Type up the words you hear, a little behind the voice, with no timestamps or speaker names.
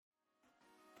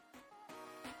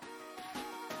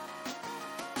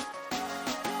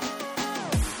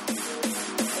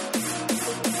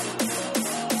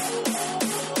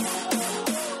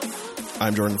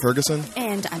I'm Jordan Ferguson.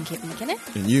 And I'm Caitlin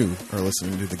McKinnon. And you are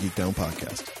listening to the Geek Down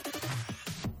Podcast.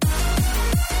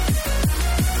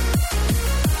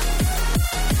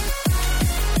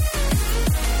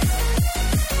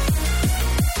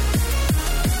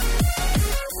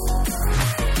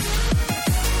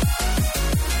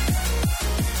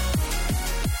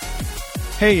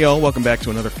 Hey y'all, welcome back to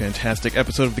another fantastic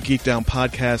episode of the Geek Down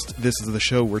Podcast. This is the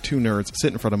show where two nerds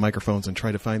sit in front of microphones and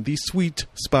try to find these sweet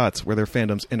spots where their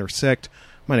fandoms intersect.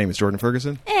 My name is Jordan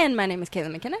Ferguson. And my name is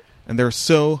Caitlin McKinnon. And there are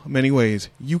so many ways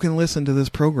you can listen to this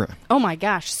program. Oh my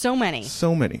gosh, so many.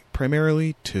 So many.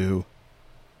 Primarily two.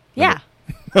 Yeah.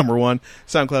 Number one,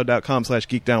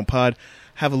 soundcloud.com/geekdownpod.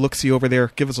 Have a look-see over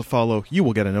there. Give us a follow. You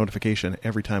will get a notification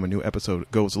every time a new episode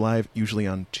goes live, usually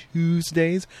on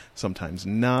Tuesdays. Sometimes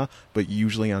but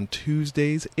usually on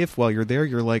Tuesdays. If while you're there,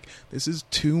 you're like, this is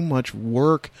too much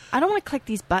work. I don't want to click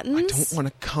these buttons. I don't want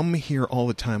to come here all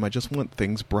the time. I just want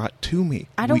things brought to me.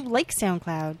 I don't like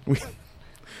SoundCloud. What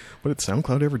did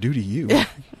SoundCloud ever do to you?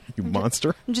 You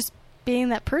monster? I'm just being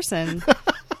that person.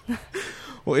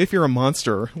 Well, if you're a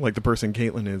monster, like the person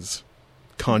Caitlin is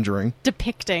conjuring,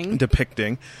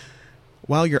 depicting,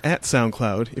 while you're at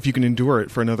SoundCloud, if you can endure it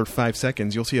for another 5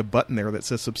 seconds, you'll see a button there that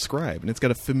says subscribe, and it's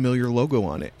got a familiar logo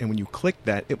on it. And when you click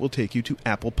that, it will take you to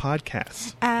Apple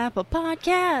Podcasts. Apple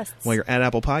Podcasts. While you're at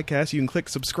Apple Podcasts, you can click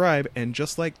subscribe, and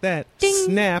just like that, ding,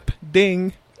 snap,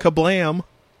 ding, kablam.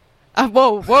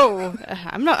 Whoa.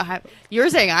 I'm not. You're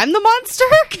saying I'm the monster?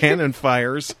 Cannon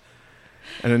fires,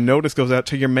 and a notice goes out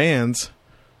to your mans,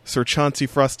 Sir Chauncey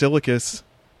Frostilicus,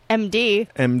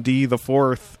 MD the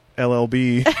Fourth,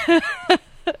 LLB.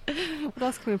 What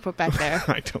else can we put back there?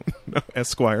 I don't know.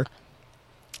 Esquire.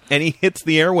 And he hits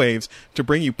the airwaves to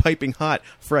bring you piping hot,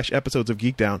 fresh episodes of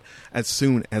Geek Down as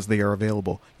soon as they are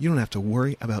available. You don't have to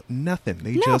worry about nothing.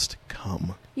 They just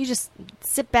come. You just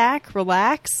sit back,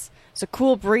 relax. It's a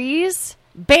cool breeze.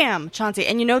 Bam, Chauncey.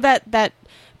 And you know that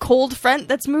cold front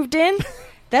that's moved in?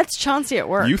 That's Chauncey at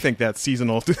work. You think that's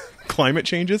seasonal climate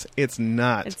changes? It's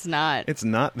not. It's not. It's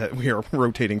not that we are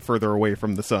rotating further away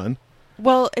from the sun.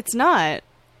 Well, it's not.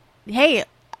 Hey,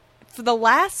 for the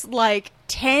last,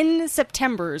 10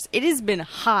 Septembers, it has been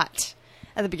hot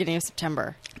at the beginning of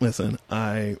September. Listen,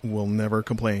 I will never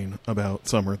complain about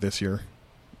summer this year.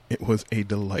 It was a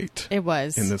delight. It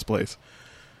was. In this place.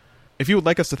 If you would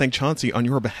like us to thank Chauncey on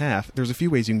your behalf, there's a few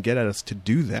ways you can get at us to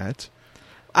do that.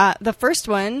 The first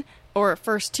one, or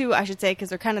first two, I should say, because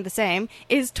they're kind of the same,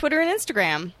 is Twitter and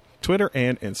Instagram. Twitter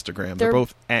and Instagram. They're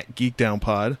both at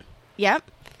GeekDownPod. Yep.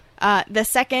 The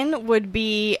second would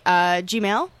be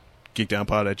Gmail.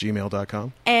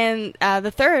 GeekDownPod@gmail.com. And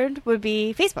the third would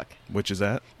be Facebook. Which is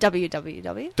at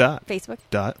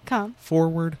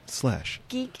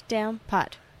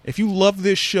www.facebook.com/GeekDownPod. If you love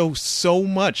this show so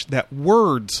much that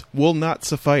words will not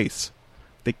suffice,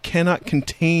 they cannot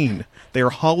contain. They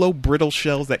are hollow, brittle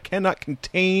shells that cannot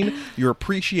contain your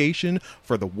appreciation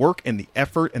for the work and the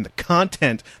effort and the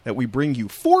content that we bring you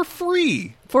for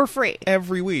free. For free.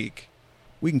 Every week.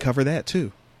 We can cover that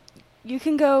too. You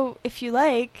can go, if you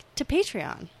like, to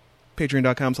Patreon.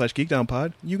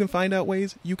 Patreon.com/GeekDownPod. You can find out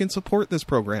ways you can support this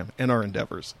program and our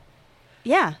endeavors.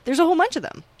 Yeah, there's a whole bunch of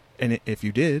them. And if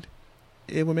you did,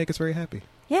 it would make us very happy.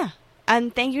 Yeah.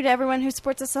 And thank you to everyone who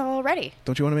supports us already.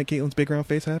 Don't you want to make Caitlin's big round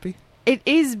face happy? It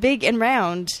is big and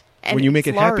round. And when you make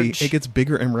it large. happy, it gets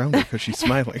bigger and rounder because she's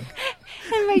smiling.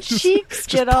 And my cheeks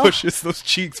get all... pushes those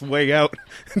cheeks way out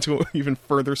into even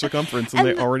further circumference than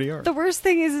they already are. The worst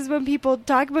thing is when people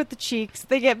talk about the cheeks,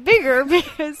 they get bigger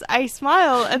because I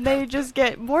smile and they just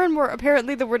get more and more.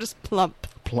 Apparently the word is plump.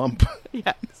 Plump.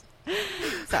 Yes.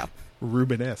 So.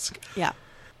 Rubenesque. Yeah.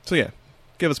 So yeah,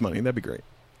 give us money. That'd be great.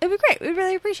 It'd be great. We'd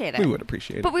really appreciate it. We would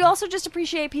appreciate it. But we also just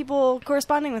appreciate people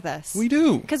corresponding with us. We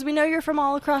do. Because we know you're from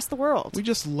all across the world. We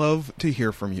just love to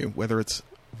hear from you, whether it's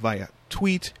via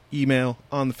tweet, email,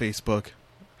 on the Facebook,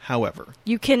 however.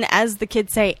 You can, as the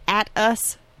kids say, at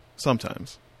us.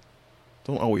 Sometimes.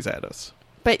 Don't always at us.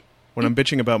 But when I'm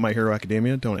bitching about My Hero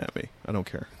Academia, don't at me. I don't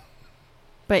care.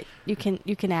 But you can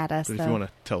add us, but though. If you want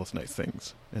to tell us nice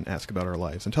things and ask about our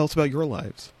lives and tell us about your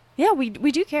lives. Yeah, we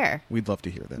do care. We'd love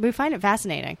to hear that. We find it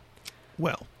fascinating.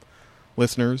 Well,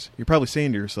 listeners, you're probably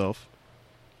saying to yourself,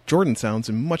 Jordan sounds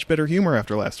in much better humor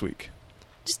after last week.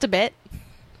 Just a bit.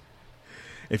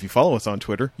 If you follow us on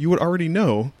Twitter, you would already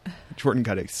know Jordan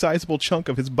got a sizable chunk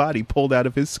of his body pulled out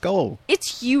of his skull.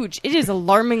 It's huge. It is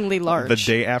alarmingly large. The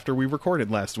day after we recorded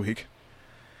last week.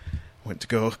 Went to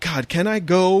go, God, can I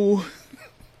go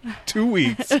 2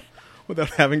 weeks without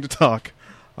having to talk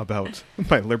about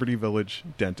my Liberty Village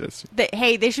dentist? They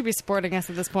should be supporting us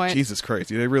at this point. Jesus Christ.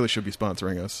 They really should be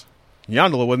sponsoring us.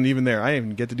 Yondola wasn't even there. I didn't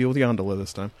even get to deal with Yondola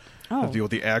this time. I had Oh. to deal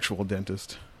with the actual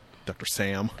dentist, Dr.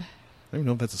 Sam. I don't even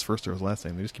know if that's his first or his last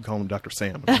name. They just keep calling him Dr.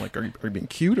 Sam. And I'm like, are you being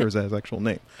cute, or is that his actual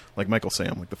name? Like Michael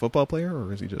Sam, like the football player,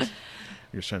 or is he just...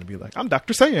 You're just trying to be like, I'm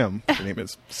Dr. Sam. Your name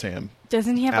is Sam.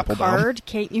 Doesn't he have Applebaum. a card?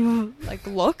 Can't you, like,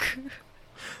 look?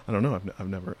 I don't know. I've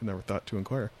never thought to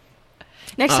inquire.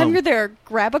 Next time you're there,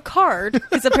 grab a card,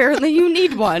 because apparently you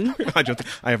need one.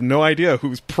 I have no idea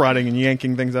who's prodding and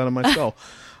yanking things out of my skull.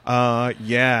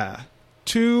 Yeah.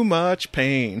 Too much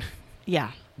pain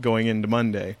Yeah. going into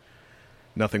Monday.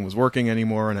 Nothing was working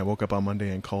anymore, and I woke up on Monday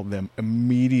and called them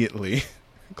immediately.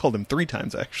 Called them 3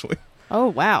 times, actually. Oh,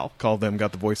 wow. Called them,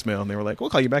 got the voicemail, and they were like, we'll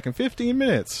call you back in 15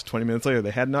 minutes. 20 minutes later,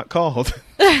 they had not called.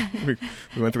 we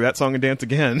went through that song and dance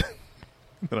again.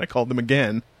 Then I called them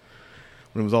again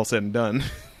when it was all said and done.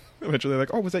 Eventually, they're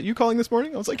like, oh, was that you calling this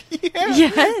morning? I was like, yeah. Yes,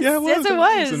 Yeah, it was. yes, it I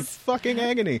was. was in fucking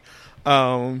agony.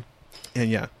 And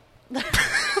yeah.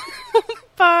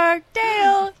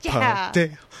 Parkdale. Yeah.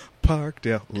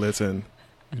 Parkdale. Listen,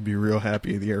 you'd be real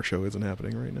happy the air show isn't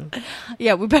happening right now.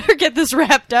 Yeah, we better get this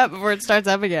wrapped up before it starts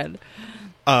up again.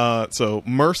 So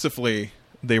mercifully,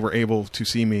 they were able to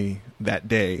see me that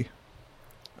day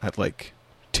at like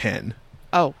 10.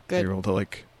 Oh, They good. were able to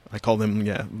like, I called them,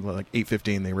 like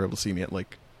 8:15. They were able to see me at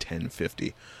like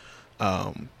 10:50.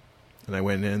 And I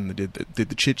went in and did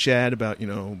the chit chat about,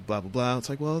 blah, blah, blah. It's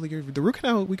like, well, the root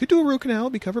canal, we could do a root canal,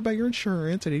 be covered by your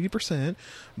insurance at 80%,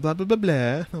 blah, blah, blah, blah.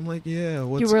 And I'm like, yeah.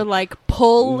 You were like,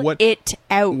 pull it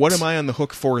out. What am I on the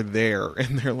hook for there?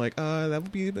 And they're like, that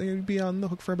would be on the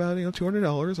hook for about,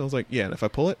 $200. I was like, yeah, and if I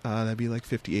pull it, that'd be like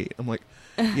 $58. I'm like,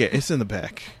 yeah, it's in the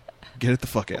back. Get it the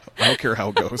fuck out. I don't care how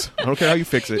it goes. I don't care how you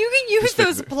fix it. You can use Just fix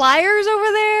those it. pliers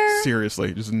over there.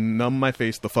 Seriously, just numb my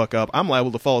face the fuck up. I'm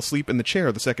liable to fall asleep in the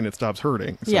chair the second it stops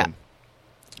hurting. So, Yeah.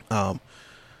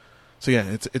 So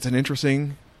yeah, it's an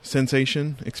interesting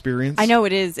sensation experience. I know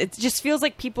it is. It just feels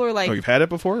like people are like, Oh, you've had it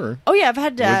before? Or? oh yeah, I've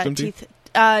had Wisdom teeth.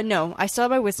 No, I still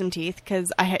have my wisdom teeth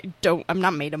because I'm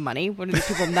not made of money. What are these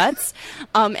people nuts?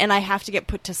 And I have to get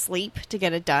put to sleep to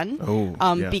get it done.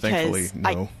 Oh, yeah, because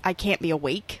thankfully, no. I can't be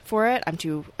awake for it. I'm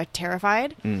too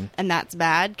terrified, and that's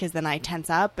bad because then I tense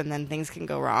up and then things can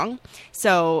go wrong.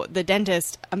 So the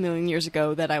dentist a million years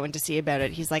ago that I went to see about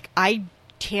it, he's like, I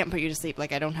can't put you to sleep.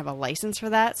 Like, I don't have a license for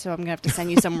that, so I'm gonna have to send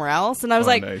you somewhere else. And I was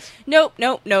like, nice.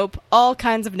 nope, all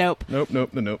kinds of nope. Nope.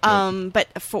 But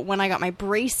for when I got my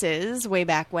braces way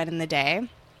back when in the day,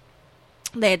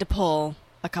 they had to pull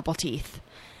a couple teeth,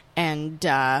 and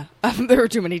there were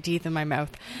too many teeth in my mouth.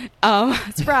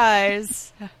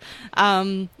 Surprise!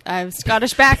 I have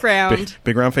Scottish background.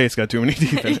 Big round face, got too many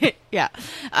teeth in it. Yeah,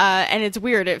 and it's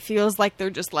weird. It feels like they're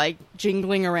just like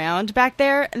jingling around back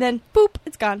there, and then boop,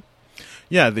 it's gone.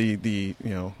 Yeah,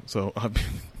 so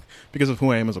because of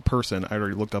who I am as a person, I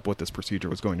already looked up what this procedure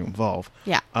was going to involve.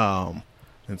 Yeah. And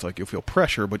it's like you'll feel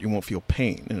pressure, but you won't feel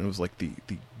pain. And it was like the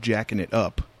jacking it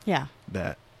up Yeah.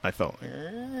 that I felt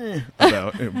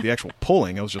about the actual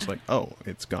pulling. I was just like, oh,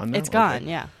 it's gone now? It's gone, Okay.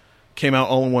 yeah. Came out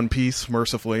all in one piece,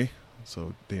 mercifully.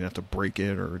 So they didn't have to break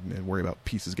it or worry about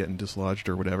pieces getting dislodged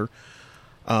or whatever.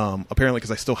 Apparently,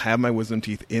 because I still have my wisdom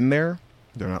teeth in there,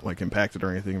 they're not like impacted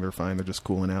or anything. They're fine. They're just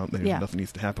cooling out. Nothing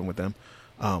needs to happen with them.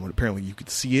 And apparently you could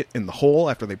see it in the hole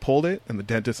after they pulled it, and the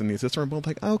dentist and the assistant were both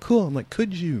like, oh, cool. I'm like,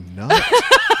 could you not?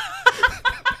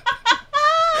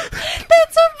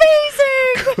 That's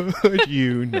amazing! Could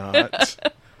you not?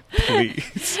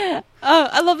 Please.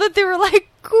 I love that they were like,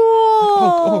 cool.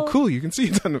 Oh, cool. You can see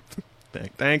it's on the...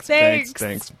 Thanks.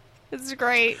 This is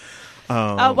great.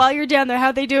 While you're down there,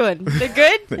 how they doing? They're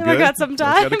good? They're Have I good? got some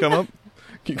time? Got to come up.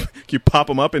 Can you pop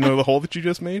them up into the hole that you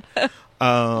just made?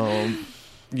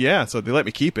 Yeah, so they let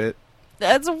me keep it.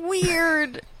 That's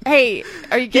weird. Hey,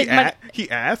 are you getting my... He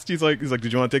asked. He's like,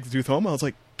 did you want to take the tooth home? I was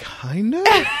like, kinda.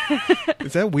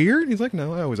 Is that weird? He's like,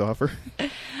 no, I always offer.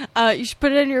 You should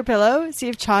put it under your pillow. See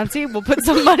if Chauncey will put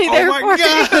some money there Oh my for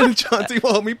you. god, Chauncey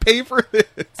will help me pay for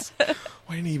this.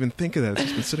 Why didn't I even think of that? It's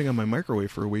just been sitting on my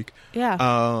microwave for a week. Yeah.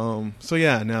 So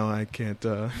yeah, now I can't.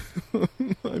 I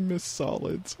miss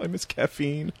solids. I miss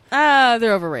caffeine.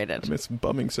 They're overrated. I miss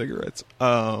bumming cigarettes.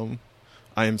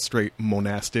 I am straight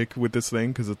monastic with this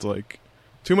thing because it's like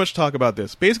too much talk about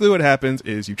this. Basically, what happens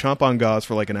is you chomp on gauze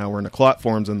for like an hour and a clot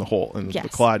forms in the hole, and Yes. the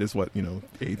clot is what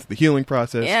aids the healing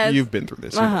process. Yes. You've been through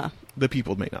this. Uh-huh. The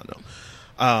people may not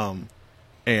know.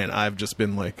 And I've just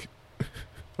been like.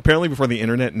 Apparently, before the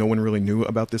internet, no one really knew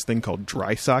about this thing called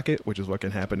dry socket, which is what can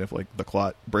happen if like the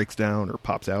clot breaks down or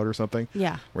pops out or something.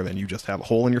 Yeah. Where then you just have a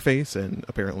hole in your face, and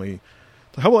apparently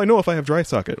How will I know if I have dry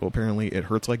socket? Well, apparently it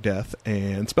hurts like death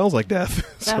and smells like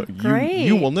death. So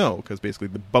you will know, because basically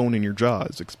the bone in your jaw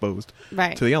is exposed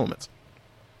to the elements.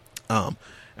 And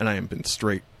I have been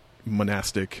straight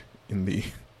monastic in the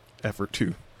effort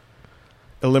to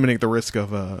eliminate the risk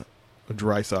of a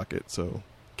dry socket. So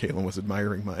Caitlin was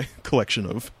admiring my collection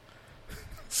of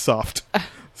soft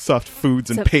foods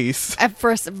and paste.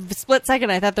 For a split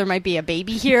second, I thought there might be a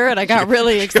baby here, and I got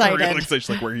really excited. Really excited. She's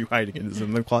like, where are you hiding it? Is it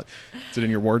in the closet? Is it in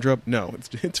your wardrobe? No,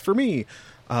 it's for me.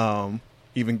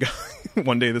 Even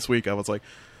one day this week, I was like,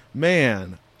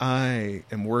 man, I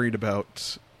am worried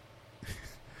about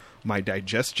my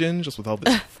digestion just with all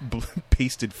this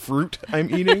pasted fruit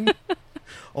I'm eating,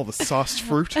 all the sauced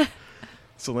fruit.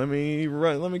 So let me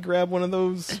grab one of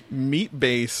those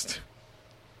meat-based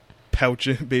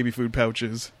baby food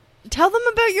pouches. Tell them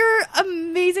about your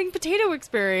amazing potato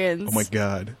experience. Oh my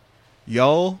god.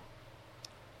 Y'all,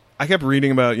 I kept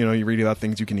reading about, you read about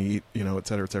things you can eat, et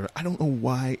cetera, et cetera. I don't know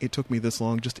why it took me this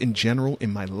long, just in general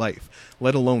in my life,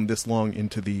 let alone this long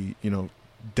into the,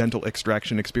 dental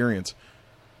extraction experience,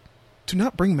 to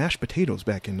not bring mashed potatoes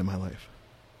back into my life.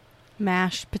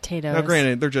 Mashed potatoes. Now,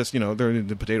 granted, they're just, they're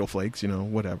the potato flakes,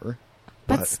 whatever.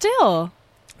 But still.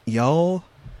 Y'all,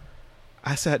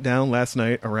 I sat down last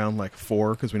night around like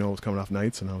 4 because we know it was coming off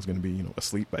nights and I was going to be,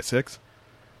 asleep by 6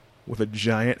 with a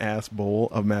giant ass bowl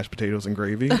of mashed potatoes and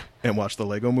gravy and watched the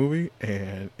Lego movie.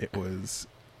 And I was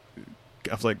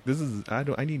like,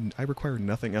 I require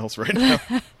nothing else right now.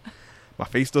 My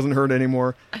face doesn't hurt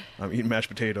anymore. I'm eating mashed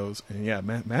potatoes. And yeah,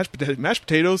 mashed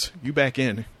potatoes, you back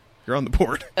in. You're on the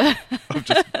board of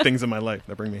just things in my life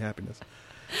that bring me happiness.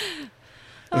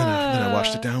 And then I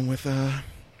washed it down with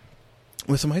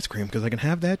some ice cream because I can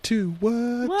have that too.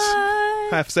 What?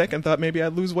 Half second thought maybe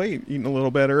I'd lose weight eating a little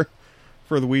better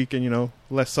for the week and,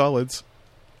 less solids.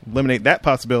 Eliminate that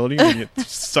possibility and you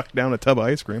suck down a tub of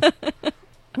ice cream.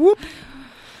 Whoop.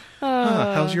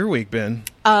 How's your week been?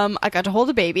 I got to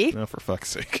hold a baby. Oh, for fuck's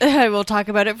sake. I will talk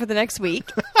about it for the next week.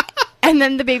 And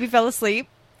then the baby fell asleep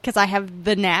because I have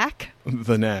the knack.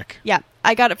 The knack. Yeah.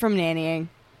 I got it from nannying.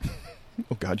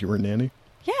 Oh, God, you were a nanny?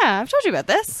 Yeah, I've told you about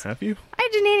this. Have you? I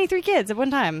had to nanny 3 kids at one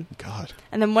time. God.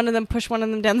 And then one of them pushed one of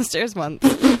them down the stairs once.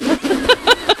 And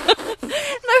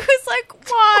I was like,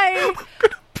 why?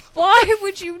 Why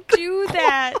would you do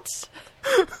that?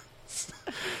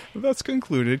 Thus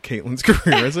concluded Caitlin's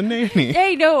career as a nanny.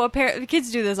 Hey, no, the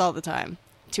kids do this all the time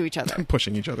to each other.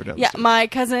 Pushing each other down the stairs. Yeah, my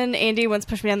cousin Andy once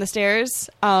pushed me down the stairs.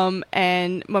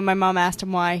 And when my mom asked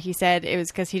him why, he said it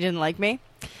was because he didn't like me.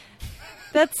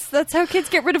 That's how kids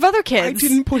get rid of other kids. I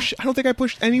don't think I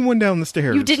pushed anyone down the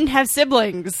stairs. You didn't have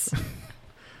siblings.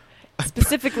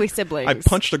 Specifically siblings. I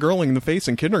punched a girl in the face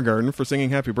in kindergarten for singing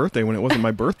Happy Birthday when it wasn't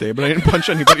my birthday, but I didn't punch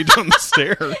anybody down the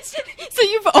stairs. So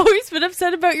you've always been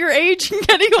upset about your age and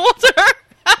getting older?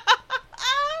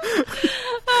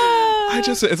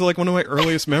 It's like one of my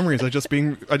earliest memories.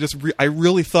 I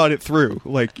really thought it through.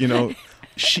 Like,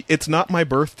 it's not my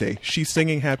birthday. She's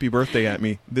singing Happy Birthday at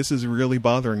me. This is really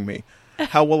bothering me.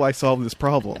 How will I solve this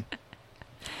problem?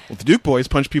 Well, the Duke boys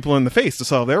punch people in the face to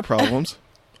solve their problems.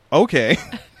 Okay.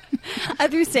 I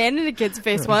threw sand in a kid's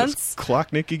face once. Just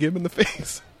clock Nikki Gibb in the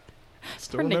face.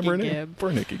 Still remember her name.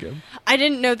 Poor Nikki Gibb. I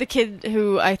didn't know the kid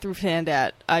who I threw sand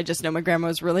at. I just know my grandma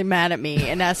was really mad at me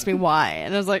and asked me why.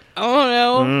 And I was like,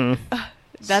 oh no.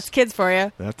 That's kids for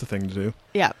you. That's the thing to do.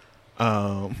 Yeah.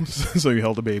 So you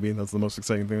held a baby, and that's the most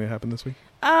exciting thing that happened this week?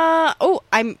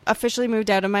 I'm officially moved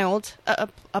out of my old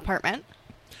apartment.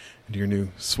 Into your new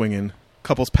swinging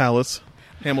couple's palace,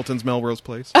 Hamilton's Melrose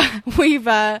Place.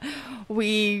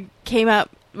 We came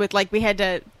up with, we had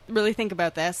to really think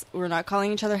about this. We're not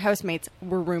calling each other housemates.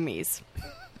 We're roomies.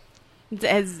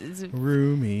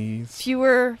 Roomies.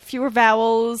 Fewer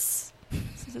vowels.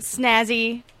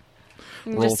 Snazzy.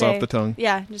 Rolls off the tongue.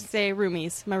 Yeah, just say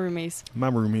roomies. My roomies.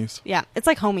 My roomies. Yeah, it's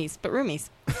like homies, but roomies.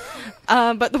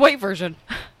 But the white version.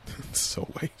 So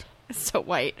white. So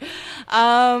white.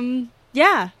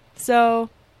 Yeah, so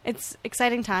it's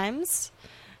exciting times.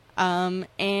 And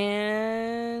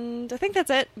I think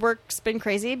that's it. Work's been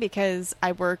crazy because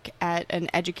I work at an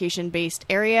education-based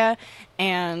area,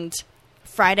 and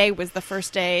Friday was the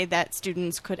first day that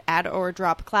students could add or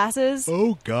drop classes.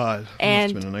 Oh, God.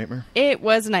 And must have been a nightmare. It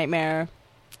was a nightmare.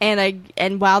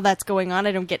 And while that's going on,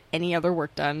 I don't get any other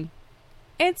work done.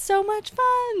 It's so much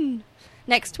fun.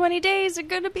 Next 20 days are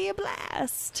going to be a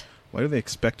blast. Why do they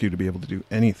expect you to be able to do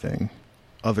anything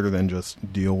other than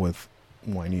just deal with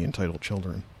whiny, entitled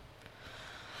children?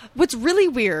 What's really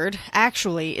weird,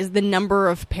 actually, is the number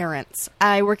of parents.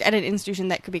 I work at an institution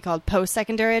that could be called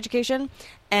post-secondary education,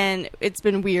 and it's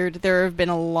been weird. There have been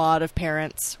a lot of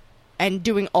parents and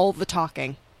doing all the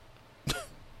talking.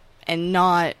 And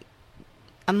not...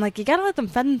 I'm like, you gotta let them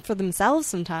fend for themselves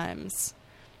sometimes.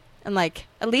 And, like,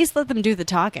 at least let them do the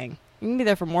talking. You can be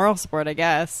there for moral support, I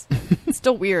guess. It's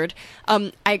still weird.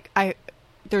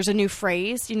 There's a new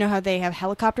phrase. You know how they have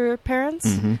helicopter parents?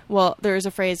 Mm-hmm. Well, there's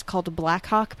a phrase called Black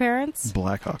Hawk parents.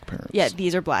 Black Hawk parents. Yeah,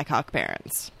 these are Black Hawk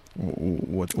parents.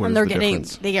 What is the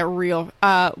difference? They get real.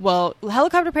 Well,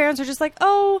 helicopter parents are just like,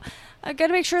 oh, I got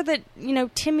to make sure that, you know,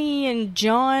 Timmy and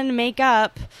John make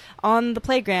up on the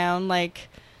playground. Like,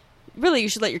 really, you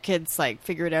should let your kids, like,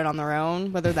 figure it out on their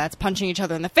own, whether that's punching each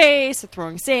other in the face or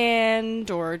throwing sand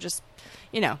or just,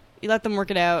 you know, you let them work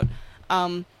it out.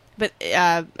 But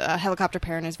a helicopter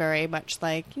parent is very much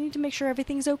like, you need to make sure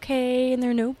everything's okay and there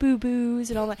are no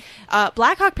boo-boos and all that.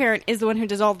 Black Hawk parent is the one who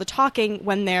does all the talking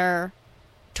when they're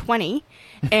 20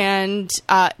 and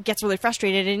gets really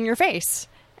frustrated in your face.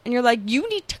 And you're like, you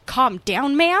need to calm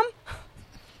down, ma'am.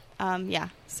 Yeah,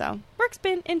 so work's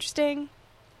been interesting.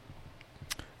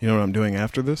 You know what I'm doing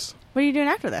after this? What are you doing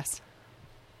after this?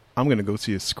 I'm going to go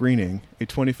see a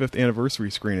 25th anniversary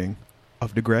screening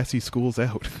of Degrassi School's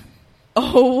Out.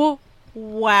 Oh,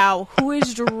 wow. Who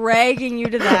is dragging you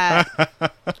to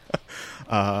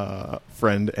that?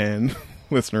 Friend and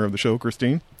listener of the show,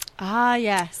 Christine. Ah,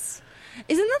 yes.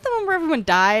 Isn't that the one where everyone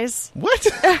dies? What?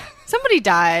 Somebody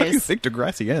dies. How do you think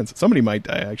Degrassi ends? Somebody might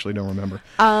die. I actually don't remember.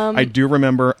 I do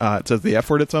remember it says the F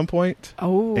word at some point.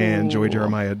 Oh. And Joey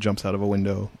Jeremiah jumps out of a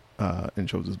window and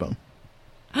shows his bum.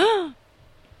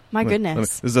 My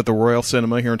goodness. This is at the Royal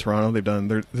Cinema here in Toronto. They've done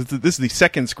this is the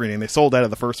second screening. They sold out of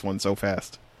the first one so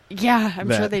fast. Yeah, I'm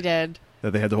sure they did.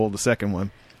 That they had to hold the second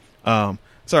one.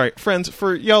 Sorry, friends,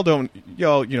 for you think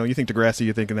Degrassi,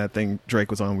 you're thinking that thing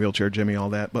Drake was on, Wheelchair Jimmy, all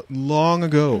that, but long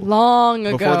ago.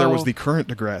 Before there was the current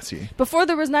Degrassi. Before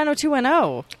there was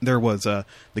 90210. There was the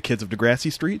Kids of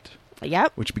Degrassi Street.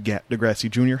 Yep. Which begat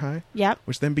Degrassi Junior High. Yep.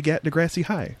 Which then begat Degrassi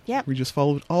High. Yep. We just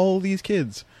followed all these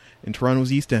kids in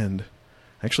Toronto's East End.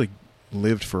 I actually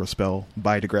lived for a spell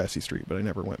by Degrassi Street, but I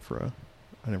never went through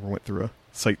a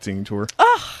sightseeing tour.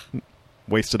 Ugh.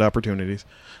 Wasted opportunities.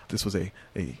 This was a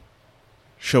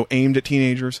show aimed at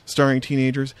teenagers, starring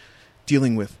teenagers,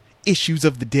 dealing with issues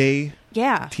of the day.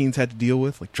 Yeah. Teens had to deal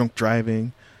with, like drunk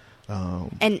driving,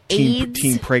 and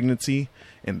teen pregnancy,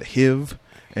 and the HIV,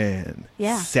 and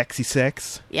sexy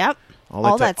sex. Yep.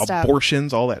 All that stuff.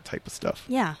 Abortions, all that type of stuff.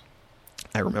 Yeah.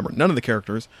 I remember none of the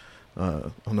characters.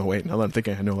 Oh no! Wait. Now that I'm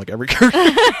thinking, I know like every character.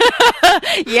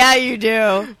 Yeah, you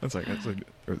do. That's like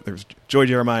there's Joey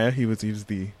Jeremiah. He was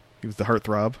the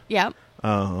heartthrob. Yep.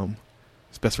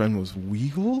 His best friend was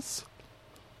Weagles.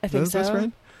 I think so. Best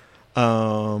friend.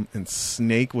 And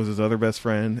Snake was his other best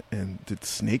friend. And did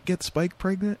Snake get Spike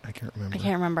pregnant? I can't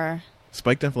remember.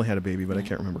 Spike definitely had a baby, but I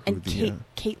can't remember who. And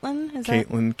Caitlin?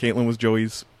 Caitlin was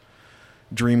Joey's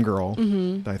dream girl.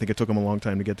 Mm-hmm. I think it took him a long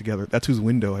time to get together. That's whose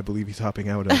window I believe he's hopping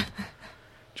out of.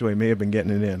 Joey may have been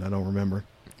getting it in. I don't remember.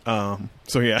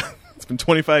 So yeah, it's been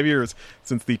 25 years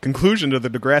since the conclusion to the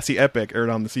Degrassi epic aired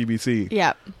on the CBC.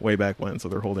 Yep. Way back when. So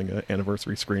they're holding an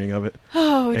anniversary screening of it.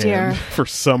 Oh, dear. And for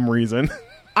some reason.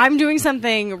 I'm doing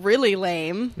something really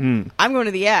lame. I'm going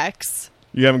to the X.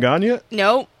 You haven't gone yet?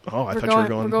 Nope. Oh, I thought you were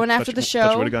going. We're going after the show. I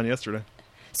thought you would have gone yesterday.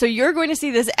 So you're going to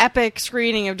see this epic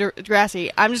screening of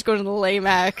Degrassi. I'm just going to the lame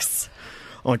X.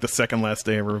 On like the second last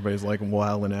day, everybody's like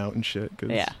wilding out and shit. Cause,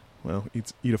 yeah. Well,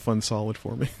 eat a fun solid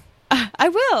for me. I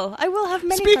will. I will have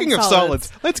many. Speaking fun of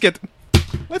solids, let's get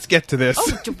to this.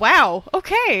 Oh wow!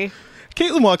 Okay.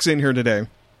 Caitlin walks in here today,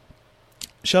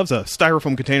 shoves a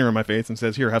styrofoam container in my face, and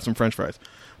says, "Here, have some French fries."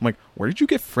 I'm like, "Where did you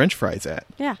get French fries at?"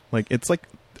 Yeah. Like it's like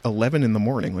 11 in the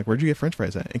morning. Like, where did you get French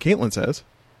fries at? And Caitlin says,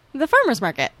 "The farmer's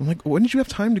market." I'm like, "When did you have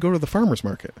time to go to the farmer's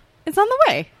market?" It's on the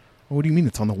way. What do you mean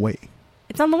it's on the way?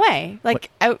 It's on the way, like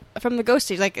out from the ghost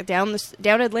stage, like down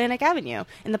Atlantic Avenue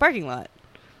in the parking lot.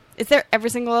 It's there every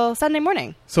single Sunday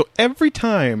morning. So every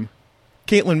time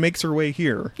Caitlin makes her way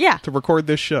here to record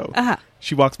this show,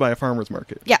 she walks by a farmer's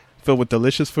market filled with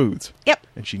delicious foods. Yep.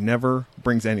 And she never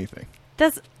brings anything.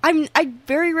 I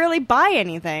very rarely buy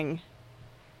anything.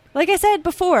 Like I said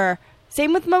before,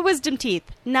 same with my wisdom teeth,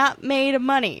 not made of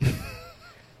money.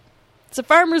 It's a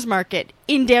farmer's market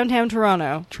in downtown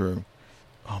Toronto. True.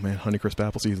 Oh man, Honeycrisp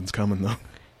apple season's coming though.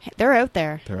 They're out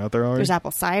there. They're out there already? There's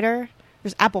apple cider.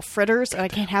 There's apple fritters, and I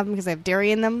can't have them because I have dairy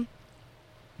in them.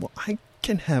 Well, I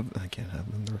can't have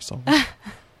them. They're solid.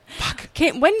 Fuck.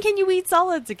 When can you eat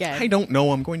solids again? I don't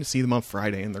know. I'm going to see them on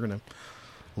Friday, and they're going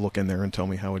to look in there and tell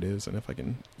me how it is and if I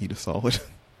can eat a solid.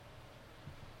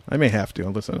 I may have to.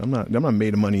 Listen, I'm not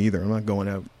made of money either. I'm not going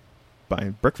out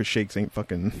buying breakfast shakes. Ain't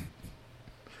fucking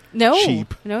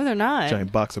cheap. No, they're not.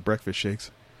 Giant box of breakfast shakes.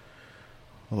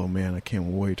 Although, man, I can't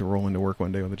wait to roll into work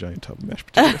one day with a giant tub of mashed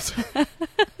potatoes.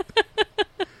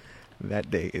 That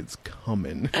day is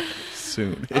coming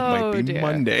soon. It might be dear.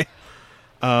 Monday.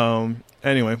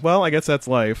 Anyway, well, I guess that's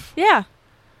life. Yeah,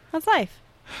 that's life.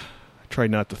 I try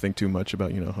not to think too much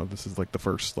about, how this is like the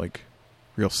first, like,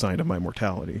 real sign of my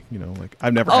mortality. Like,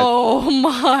 I've never had... Oh,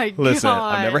 my God. Listen,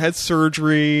 I've never had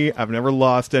surgery. I've never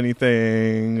lost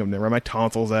anything. I've never had my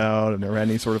tonsils out. I've never had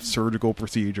any sort of surgical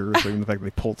procedures. Or even the fact that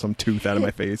they pulled some tooth out of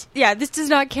my face. Yeah, this does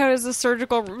not count as a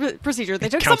surgical procedure. They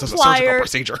took counts some as a surgical pliers.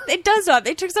 Procedure. It does not.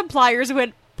 They took some pliers and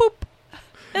went, boop.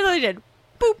 That's what they did.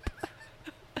 Boop.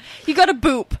 You got a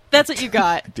boop. That's what you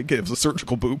got. I did get it. It was a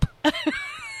surgical boop.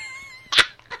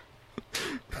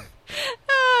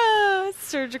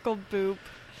 Surgical boop.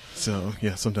 So,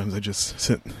 yeah, sometimes I just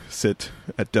sit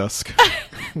at dusk,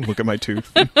 look at my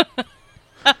tooth, and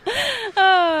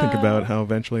think about how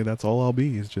eventually that's all I'll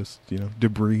be is just,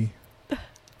 debris.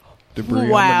 Debris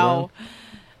wow. on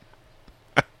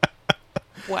the ground.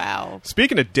 Wow.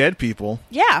 Speaking of dead people.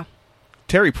 Yeah.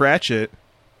 Terry Pratchett,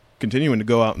 continuing to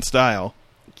go out in style.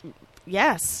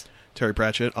 Yes. Terry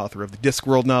Pratchett, author of the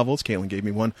Discworld novels. Caitlin gave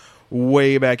me one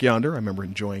way back yonder. I remember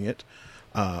enjoying it.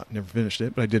 Never finished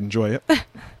it, but I did enjoy it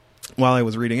while I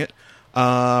was reading it.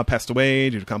 Passed away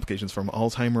due to complications from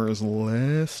Alzheimer's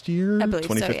last year, I believe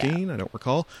 2015. So, yeah. I don't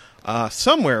recall.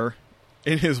 Somewhere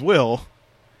in his will,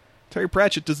 Terry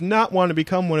Pratchett does not want to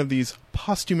become one of these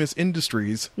posthumous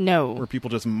industries. No. Where people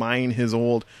just mine his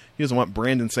old... He doesn't want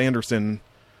Brandon Sanderson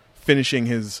finishing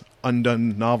his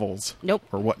undone novels. Nope.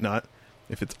 Or whatnot.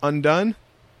 If it's undone,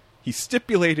 he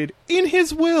stipulated in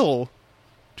his will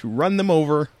to run them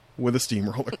over with a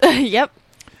steamroller. Yep.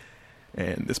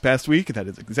 And this past week, that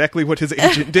is exactly what his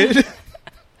agent did.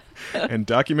 And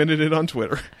documented it on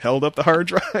Twitter. Held up the hard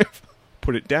drive,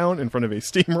 put it down in front of a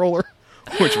steamroller,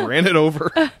 which ran it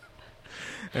over.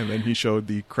 And then he showed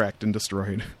the cracked and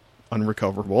destroyed,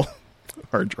 unrecoverable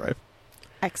hard drive.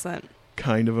 Excellent.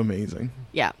 Kind of amazing.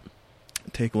 Yeah.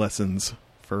 Take lessons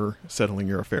for settling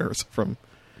your affairs from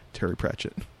Terry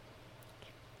Pratchett.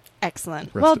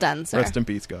 Excellent. Well done, sir. Rest in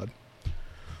peace, God.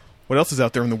 What else is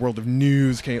out there in the world of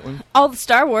news, Caitlin? All the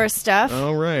Star Wars stuff.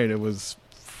 All right. It was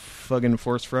fucking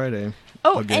Force Friday.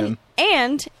 Oh, again.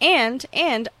 and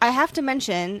I have to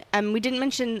mention, we didn't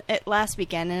mention it last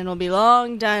weekend, and it'll be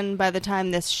long done by the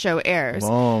time this show airs.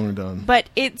 Long done. But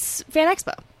it's Fan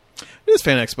Expo. It is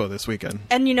Fan Expo this weekend.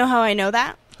 And you know how I know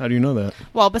that? How do you know that?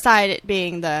 Well, beside it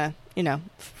being the,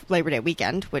 Labor Day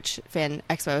weekend, which Fan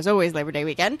Expo is always Labor Day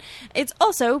weekend, it's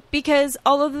also because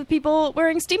all of the people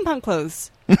wearing steampunk clothes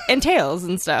and tails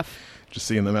and stuff. Just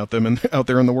seeing them out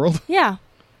there in the world? Yeah.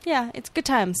 Yeah, it's good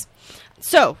times.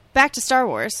 So, back to Star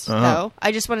Wars, though.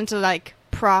 I just went into,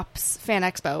 Props Fan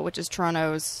Expo, which is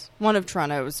one of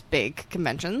Toronto's big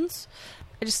conventions.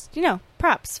 I just,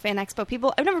 Props Fan Expo.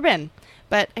 People, I've never been,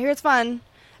 but I hear it's fun.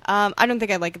 I don't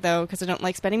think I like it, though, because I don't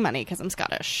like spending money, because I'm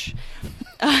Scottish.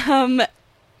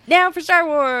 Now for Star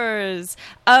Wars!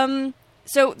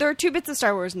 So there are two bits of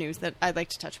Star Wars news that I'd like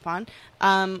to touch upon.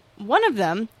 One of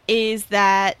them is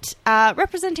that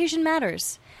representation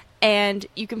matters. And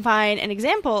you can find an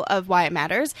example of why it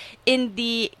matters in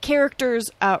the characters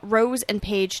Rose and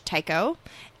Paige Tycho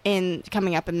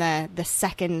coming up in the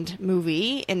second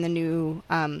movie in the new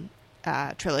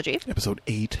trilogy. Episode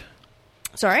 8.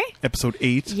 Sorry? Episode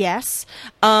 8. Yes.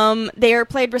 They are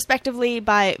played respectively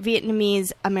by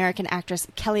Vietnamese-American actress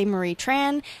Kelly Marie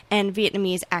Tran and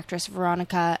Vietnamese actress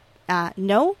Veronica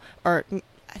Ngo, or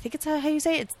I think it's how you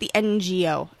say it. It's the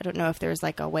NGO. I don't know if there's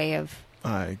a way of...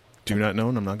 I do not know,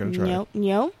 and I'm not going to try.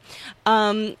 No.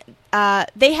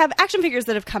 They have action figures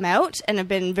that have come out and have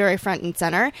been very front and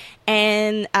center.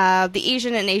 And the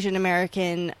Asian and Asian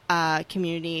American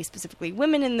community, specifically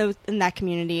women in that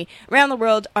community around the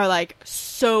world, are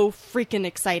so freaking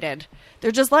excited.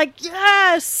 They're just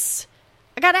yes!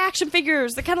 I got action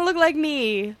figures that kind of look like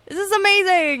me. This is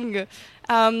amazing!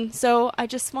 So I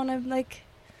just want to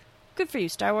good for you,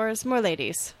 Star Wars. More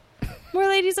ladies. More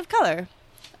ladies of color.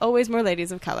 Always more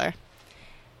ladies of color.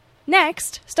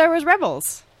 Next, Star Wars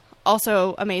Rebels.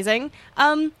 Also amazing.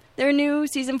 Their new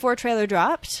Season 4 trailer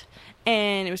dropped,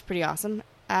 and it was pretty awesome.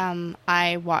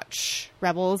 I watch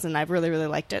Rebels, and I've really, really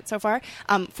liked it so far.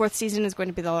 Fourth season is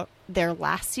going to be their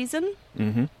last season.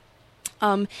 Mm-hmm.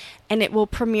 And it will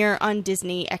premiere on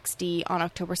Disney XD on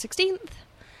October 16th.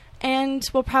 And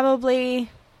will probably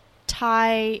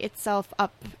tie itself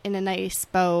up in a nice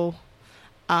bow.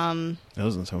 That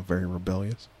doesn't sound very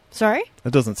rebellious. Sorry?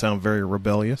 That doesn't sound very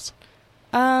rebellious.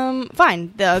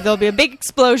 Fine. There'll be a big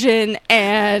explosion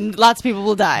and lots of people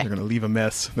will die. They're going to leave a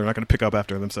mess. They're not going to pick up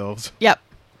after themselves. Yep.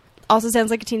 also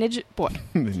sounds like a teenage boy.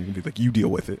 And then you can be like, you deal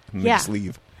with it. And then just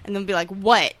leave. And then be like,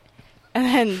 what? And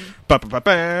then flip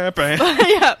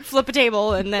a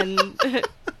table and then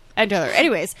end other.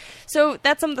 Anyways, so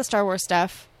that's some of the Star Wars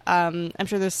stuff. I'm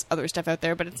sure there's other stuff out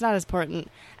there, but it's not as important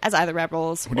as either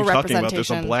Rebels or representation. What are you talking about?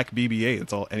 There's a black BB-8.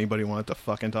 That's all anybody wanted to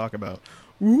fucking talk about.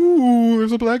 Ooh,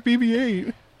 there's a black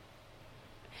BB-8.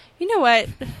 You know what?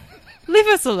 Leave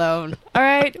us alone, all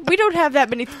right? We don't have that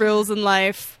many thrills in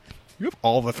life. You have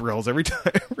all the thrills every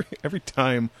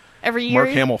time. Every year. Mark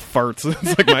Hamill farts.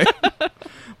 It's like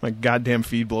my goddamn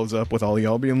feed blows up with all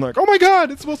y'all being like, "Oh my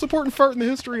god, it's the most important fart in the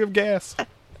history of gas."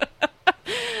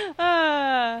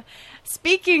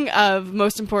 Speaking of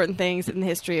most important things in the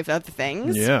history of other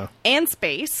things, and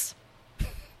space,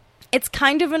 it's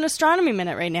kind of an astronomy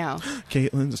minute right now.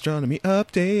 Caitlin's astronomy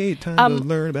update. Time to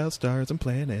learn about stars and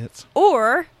planets.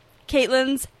 Or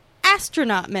Caitlin's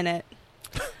astronaut minute.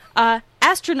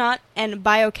 Astronaut and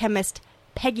biochemist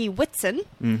Peggy Whitson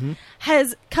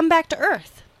has come back to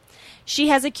Earth. She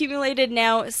has accumulated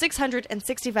now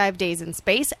 665 days in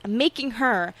space, making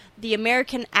her the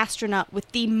American astronaut with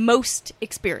the most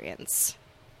experience,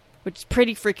 which is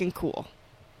pretty freaking cool.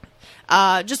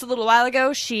 Just a little while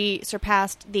ago, she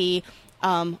surpassed the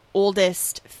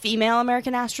oldest female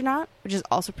American astronaut, which is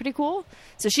also pretty cool.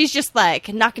 So she's just like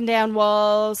knocking down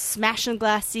walls, smashing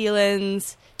glass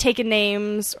ceilings, taking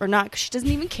names or not, because she doesn't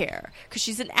even care, because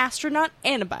she's an astronaut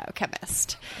and a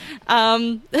biochemist.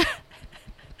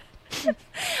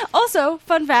 Also,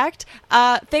 fun fact,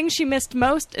 things she missed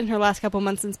most in her last couple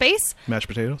months in space: mashed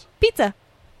potatoes, pizza.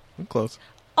 I'm close.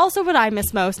 Also what I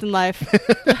miss most in life.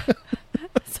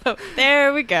 So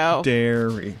there we go.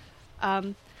 Dairy.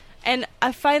 And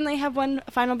I finally have one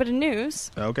final bit of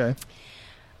news. Okay.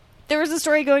 There was a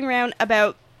story going around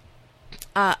about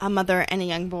a mother and a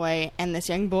young boy, and this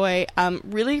young boy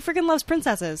really freaking loves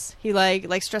princesses. He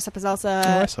likes dress up as Elsa.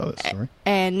 Oh, I saw that story.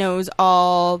 And knows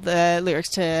all the lyrics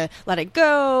to Let It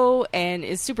Go and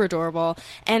is super adorable.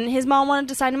 And his mom wanted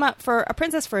to sign him up for a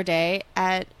Princess for a Day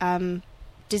at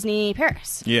Disney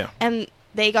Paris. Yeah. And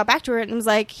they got back to her and was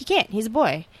like, he can't. He's a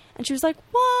boy. And she was like,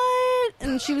 what?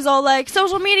 And she was all like,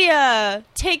 social media,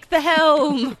 take the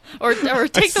helm or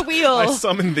take the wheel. I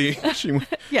summoned she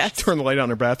yes. turned the light on in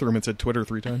her bathroom and said Twitter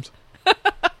 3 times.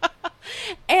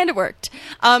 And it worked.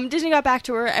 Disney got back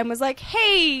to her and was like,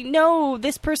 hey, no,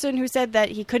 this person who said that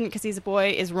he couldn't because he's a boy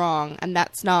is wrong. And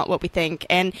that's not what we think.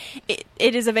 And it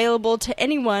is available to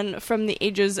anyone from the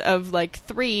ages of like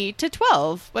 3 to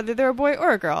 12, whether they're a boy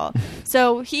or a girl.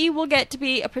 So he will get to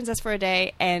be a princess for a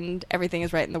day and everything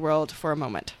is right in the world for a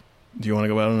moment. Do you want to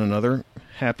go out on another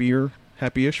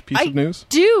happy-ish piece of news?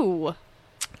 I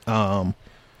do.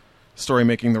 Story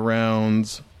making the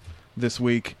rounds this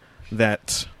week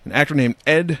that an actor named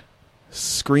Ed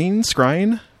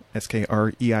Skrein,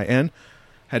 S-K-R-E-I-N,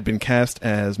 had been cast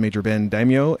as Major Ben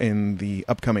Daimyo in the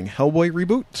upcoming Hellboy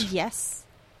reboot. Yes.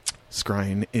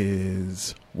 Skrein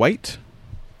is white.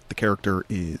 The character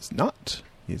is not.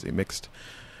 He's a mixed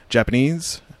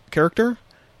Japanese character.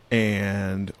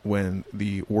 And when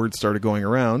the word started going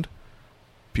around,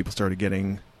 people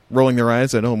started rolling their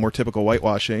eyes at, more typical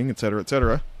whitewashing, etc.,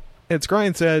 etc. Ed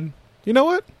Skrein said, you know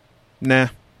what? Nah.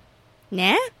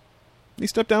 Nah? He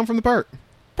stepped down from the part.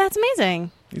 That's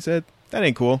amazing. He said, that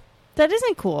ain't cool. That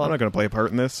isn't cool. I'm not going to play a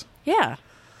part in this. Yeah.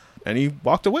 And he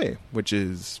walked away, which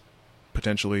is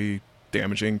potentially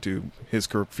damaging to his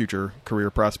future career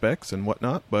prospects and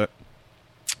whatnot, but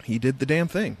he did the damn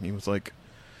thing. He was like,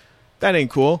 that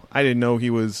ain't cool. I didn't know he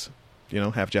was,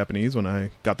 half Japanese when I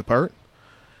got the part.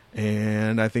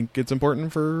 And I think it's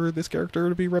important for this character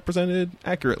to be represented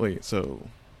accurately. So,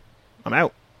 I'm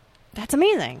out. That's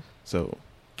amazing. So,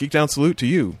 Geek Down salute to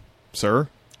you, sir.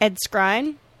 Ed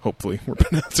Skrein. Hopefully we're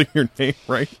pronouncing your name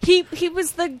right. He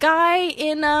was the guy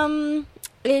in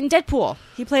Deadpool.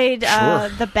 He played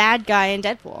the bad guy in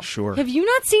Deadpool. Sure. Have you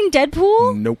not seen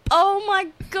Deadpool? Nope. Oh my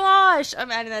gosh. I'm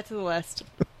adding that to the list.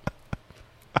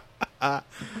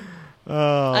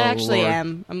 Oh, I actually Lord.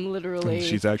 am. I'm literally...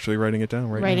 She's actually writing it down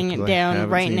right now. Writing it down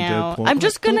right now. Deadpool. I'm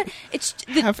just going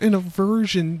to... have an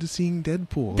aversion to seeing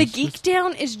Deadpool. The Geek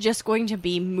Down is just going to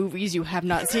be movies you have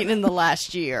not seen in the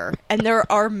last year. And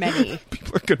there are many.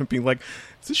 People are going to be like,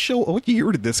 is this show... What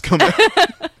year did this come out?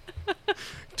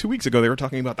 2 weeks ago, they were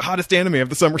talking about the hottest anime of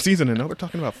the summer season, and now they're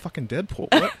talking about fucking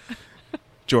Deadpool. What?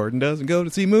 Jordan doesn't go to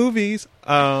see movies,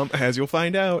 as you'll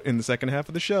find out in the second half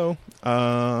of the show. We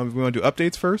want to do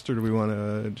updates first, or do we want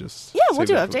to just... Yeah, we'll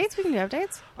do updates. We can do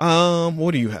updates.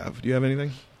 What do you have? Do you have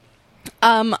anything?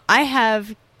 I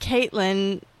have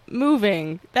Caitlin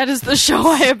moving. That is the show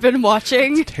I have been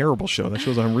watching. It's a terrible show. That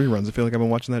show's on reruns. I feel like I've been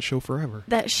watching that show forever.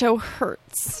 That show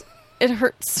hurts. It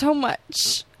hurts so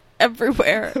much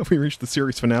everywhere. Have we reached the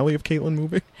series finale of Caitlin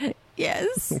moving?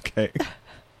 Yes. Okay.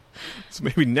 So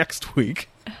maybe next week,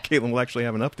 Caitlin will actually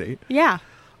have an update. Yeah.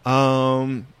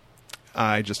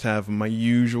 I just have my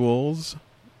usuals,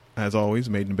 as always,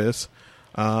 Made in Abyss.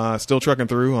 Still trucking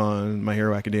through on My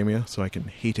Hero Academia, so I can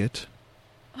hate it,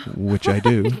 which I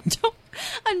do.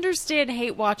 I don't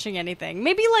hate watching anything.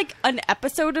 Maybe like an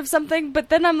episode of something, but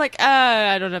then I'm like,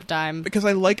 I don't have time. Because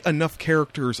I like enough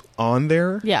characters on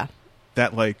there. Yeah.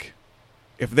 That, like,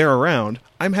 if they're around,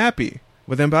 I'm happy.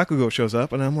 But then Bakugo shows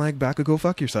up, and I'm like, Bakugo,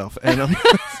 fuck yourself. And I'm...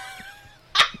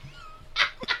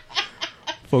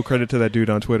 Full credit to that dude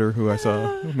on Twitter who I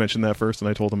saw mention that first, and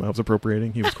I told him I was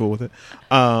appropriating. He was cool with it.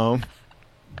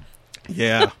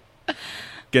 Yeah.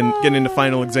 Getting into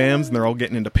final exams, and they're all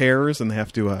getting into pairs, and they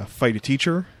have to fight a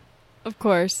teacher. Of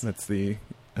course. And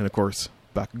of course,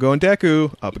 Bakugo and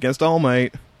Deku up against All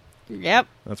Might. Yep.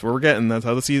 That's where we're getting. That's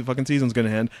how the fucking season's going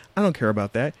to end. I don't care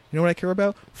about that. You know what I care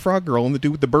about? Frog Girl and the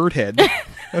dude with the bird head.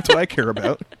 That's what I care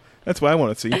about. That's what I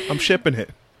want to see. I'm shipping it.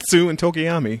 Tsu and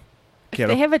Tokiyami. If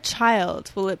they have a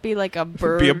child, will it be like a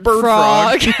bird,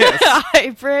 frog yes.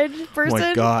 hybrid person? Oh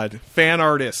my God. Fan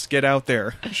artists, get out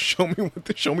there. Show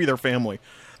me their family.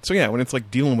 So yeah, when it's like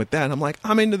dealing with that, I'm like,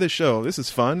 I'm into this show. This is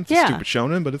fun. It's a stupid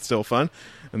shonen, but it's still fun.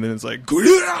 And then it's like,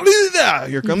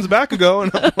 here comes Bakugo,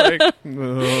 and I'm like,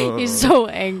 ugh. He's so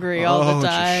angry all the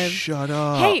time. Just shut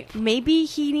up. Hey, maybe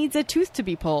he needs a tooth to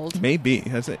be pulled. Maybe.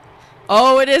 Has it?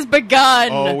 Oh, it has begun.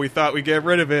 Oh, we thought we'd get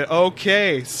rid of it.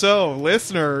 Okay, so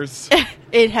listeners,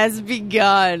 it has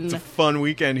begun. It's a fun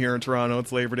weekend here in Toronto.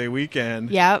 It's Labor Day weekend.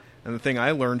 Yep. And the thing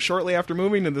I learned shortly after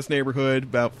moving to this neighborhood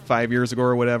about 5 years ago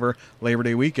or whatever, Labor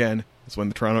Day weekend is when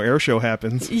the Toronto Air Show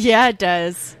happens. Yeah, it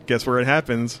does. Guess where it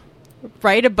happens?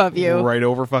 Right above you. Right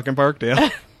over fucking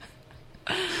Parkdale.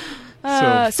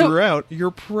 So throughout, you're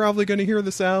probably going to hear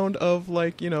the sound of,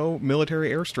 like, you know,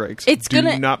 military airstrikes. Do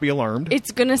not be alarmed.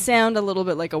 It's going to sound a little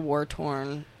bit like a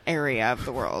war-torn area of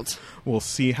the world. We'll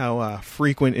see how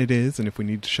frequent it is, and if we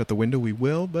need to shut the window, we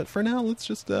will. But for now, let's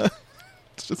just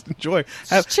enjoy.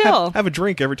 Chill. Have a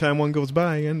drink every time one goes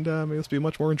by, and maybe this will be a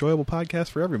much more enjoyable podcast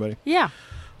for everybody. Yeah.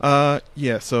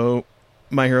 Yeah, so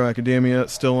My Hero Academia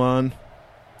still on.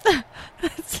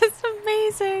 That's just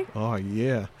amazing. Oh,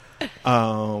 yeah.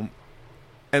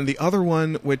 And the other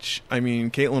one, which, I mean,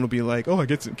 Caitlin will be like,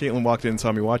 Caitlin walked in and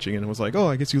saw me watching it and was like, oh,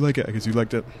 I guess you like it. I guess you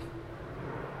liked it.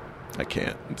 I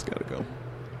can't. It's got to go.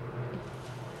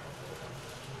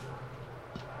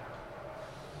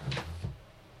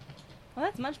 Well,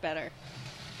 that's much better.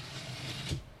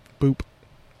 Boop.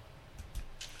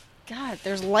 God,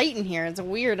 there's light in here. It's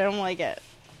weird. I don't like it.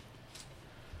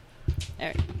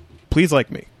 There. Please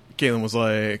like me. Caitlin was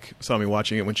like, saw me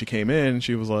watching it when she came in.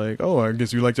 She was like, oh, I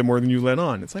guess you liked it more than you let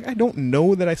on. It's like, I don't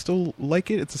know that I still like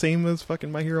it. It's the same as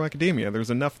fucking My Hero Academia. There's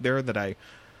enough there that I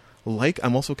like.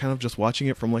 I'm also kind of just watching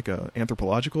it from like a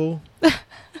anthropological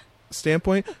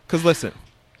standpoint. Because listen,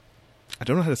 I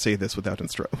don't know how to say this without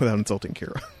insulting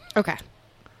Kira. Okay.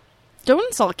 Don't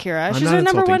insult Kira. She's our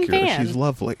number one Kira. fan. She's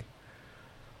lovely.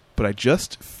 But I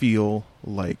just feel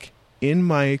like, in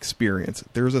my experience,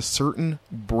 there's a certain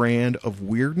brand of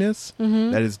weirdness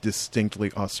that is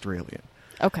distinctly Australian.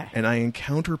 Okay. And I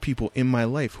encounter people in my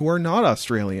life who are not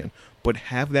Australian, but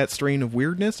have that strain of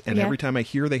weirdness, and every time I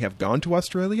hear they have gone to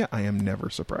Australia, I am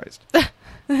never surprised.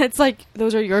 It's like,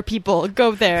 those are your people.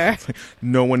 Go there. Like,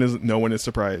 no one is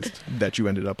surprised that you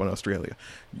ended up in Australia.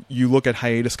 You look at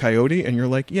Hiatus Coyote, and you're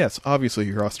like, yes, obviously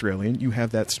you're Australian. You have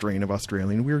that strain of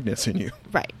Australian weirdness in you.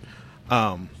 Right.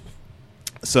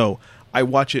 So I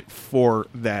watch it for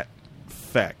that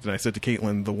fact. And I said to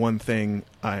Caitlin, the one thing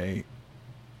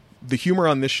the humor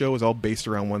on this show is all based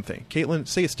around one thing. Caitlin,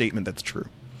 say a statement that's true.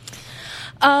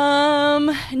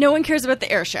 No one cares about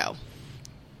the air show.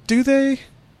 Do they?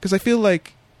 Because I feel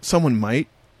like someone might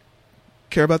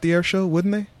care about the air show,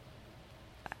 wouldn't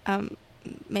they?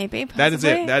 Maybe. Possibly. That is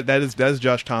it. That is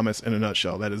Josh Thomas in a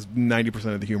nutshell. That is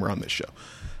 90% of the humor on this show.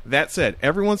 That said,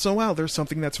 every once in a while, there's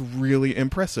something that's really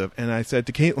impressive. And I said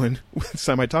to Caitlin, next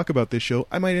time I talk about this show,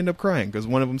 I might end up crying because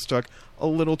one of them stuck a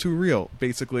little too real.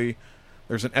 Basically,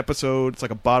 there's an episode, it's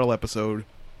like a bottle episode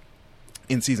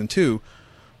in season 2,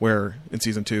 where in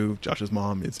season 2, Josh's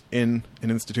mom is in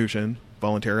an institution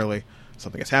voluntarily.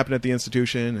 Something has happened at the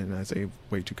institution, and as a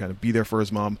way to kind of be there for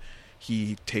his mom,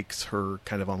 he takes her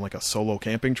kind of on like a solo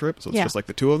camping trip. So it's just like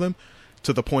the two of them,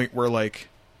 to the point where, like,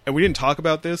 and we didn't talk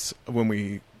about this when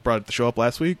we brought the show up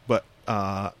last week, but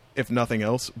if nothing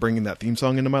else, bringing that theme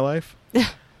song into my life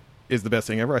is the best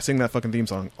thing ever. I sing that fucking theme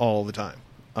song all the time.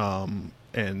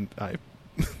 And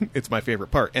it's my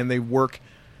favorite part. And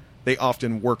they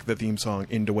often work the theme song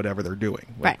into whatever they're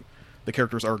doing. Like, right. the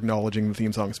characters are acknowledging the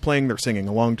theme song is playing, they're singing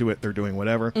along to it, they're doing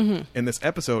whatever. Mm-hmm. In this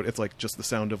episode, it's like just the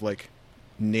sound of like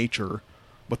nature,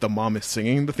 but the mom is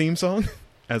singing the theme song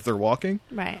as they're walking,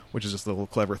 right? Which is just a little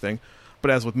clever thing.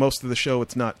 But as with most of the show,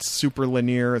 it's not super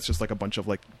linear. It's just like a bunch of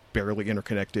like barely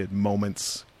interconnected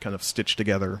moments kind of stitched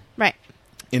together right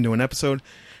into an episode.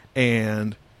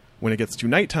 And when it gets to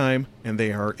nighttime and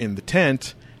they are in the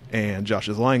tent and Josh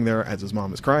is lying there as his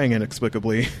mom is crying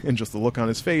inexplicably and just the look on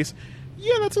his face,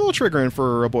 yeah, that's a little triggering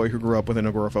for a boy who grew up with an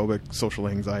agoraphobic, social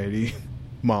anxiety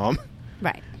mom.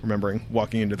 Right. Remembering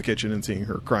walking into the kitchen and seeing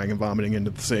her crying and vomiting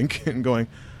into the sink and going,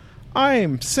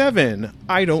 I'm 7.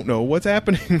 I don't know what's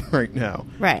happening right now.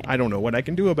 Right. I don't know what I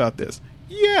can do about this.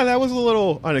 Yeah, that was a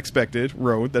little unexpected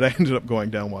road that I ended up going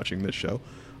down watching this show.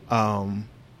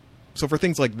 So for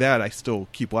things like that, I still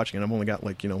keep watching it. I've only got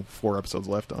 4 episodes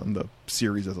left on the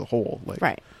series as a whole.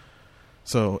 Right.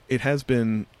 So it has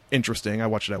been interesting. I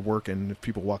watch it at work, and if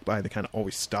people walk by, they kind of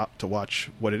always stop to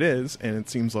watch what it is. And it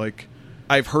seems like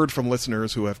I've heard from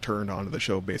listeners who have turned onto the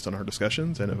show based on our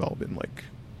discussions and have all been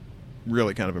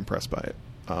really kind of impressed by it.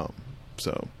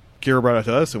 So Kira brought it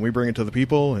to us, and we bring it to the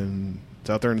people, and it's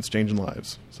out there and it's changing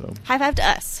lives. So high five to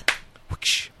us.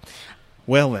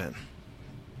 Well then,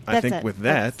 I That's think it. with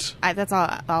that, that's all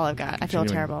I've got. I feel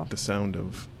terrible.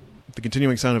 The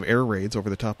continuing sound of air raids over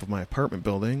the top of my apartment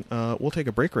building. We'll take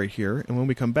a break right here, and when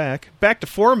we come back to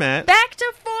format. Back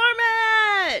to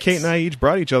format. Kate and I each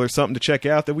brought each other something to check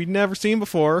out that we'd never seen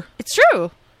before. It's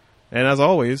true. And as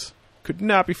always, could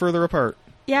not be further apart.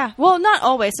 Yeah. Well, not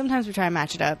always. Sometimes we try and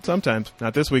match it up. Sometimes.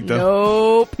 Not this week,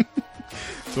 though. Nope.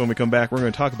 So when we come back, we're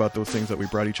going to talk about those things that we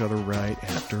brought each other right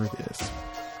after this.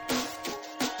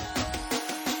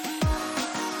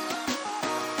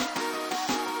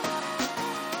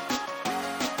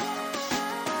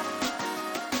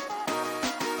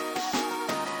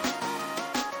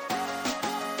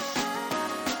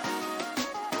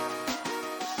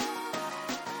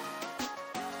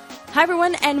 Hi,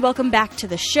 everyone, and welcome back to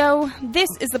the show. This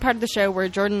is the part of the show where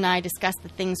Jordan and I discuss the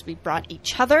things we brought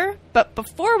each other. But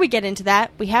before we get into that,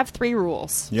 we have 3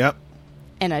 rules. Yep.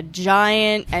 And a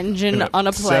giant engine on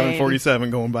a plane.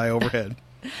 747 going by overhead.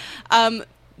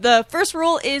 The first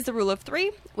rule is the rule of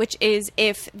 3, which is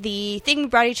if the thing we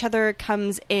brought each other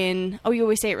comes in... Oh, you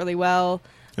always say it really well...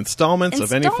 Installments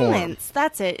of any form.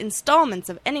 That's it. Installments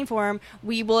of any form.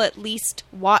 We will at least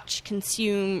watch,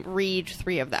 consume, read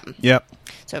 3 of them. Yep.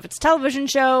 So if it's a television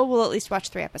show, we'll at least watch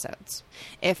 3 episodes.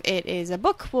 If it is a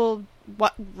book, we'll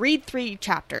read 3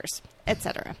 chapters,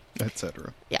 etc.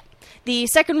 Etc. Yeah. The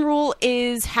second rule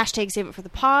is hashtag save it for the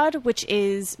pod, which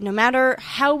is no matter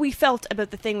how we felt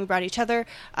about the thing we brought each other,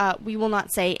 we will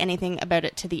not say anything about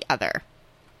it to the other.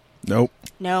 Nope.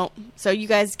 No. So you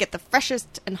guys get the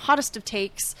freshest and hottest of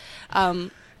takes.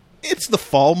 It's the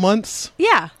fall months.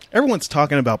 Yeah. Everyone's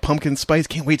talking about pumpkin spice.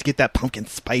 Can't wait to get that pumpkin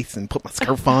spice and put my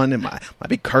scarf on and my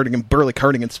big burly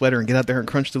cardigan sweater and get out there and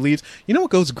crunch the leaves. You know what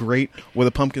goes great with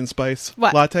a pumpkin spice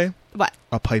latte? What?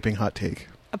 A piping hot take.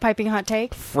 A piping hot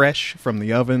take? Fresh from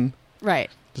the oven.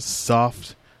 Right. Just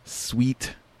soft,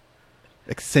 sweet.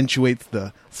 Accentuates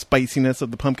the spiciness of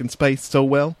the pumpkin spice so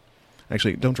well.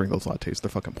 Actually, don't drink those lattes. They're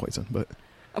fucking poison, but...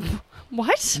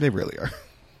 What? They really are.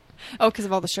 Oh, because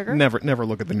of all the sugar? Never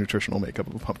look at the nutritional makeup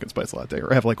of a pumpkin spice latte,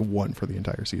 or have one for the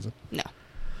entire season. No.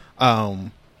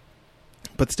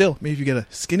 But still, maybe if you get a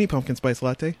skinny pumpkin spice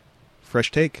latte,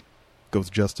 fresh take, goes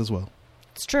just as well.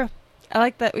 It's true. I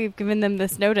like that we've given them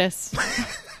this notice.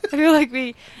 I feel like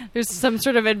there's some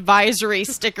sort of advisory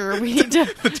sticker we need to...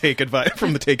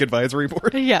 from the Take Advisory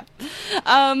Board. Yeah.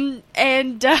 And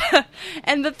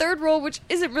the third rule, which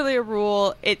isn't really a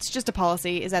rule, it's just a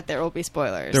policy, is that there will be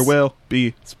spoilers. There will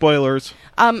be spoilers.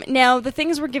 Now, the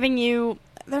things we're giving you,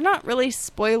 they're not really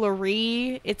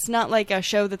spoilery. It's not like a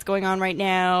show that's going on right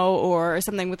now or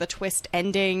something with a twist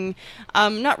ending.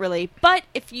 Not really. But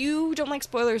if you don't like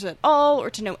spoilers at all or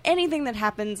to know anything that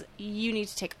happens, you need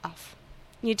to take off.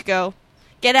 You need to go.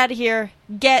 Get out of here.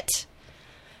 Go,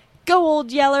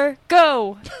 Old Yeller.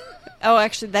 Go. Oh,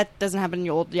 actually, that doesn't happen in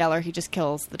Old Yeller. He just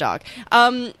kills the dog.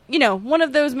 One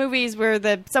of those movies where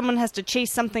someone has to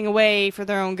chase something away for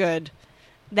their own good.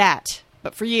 That.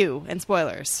 But for you. And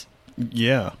spoilers.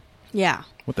 Yeah. Yeah.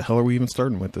 What the hell are we even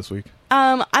starting with this week?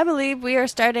 I believe we are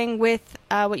starting with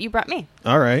what you brought me.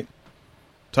 All right.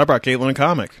 So I brought Caitlin a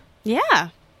comic. Yeah.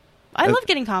 I love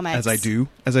getting comics. As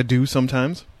I do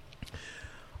sometimes.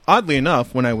 Oddly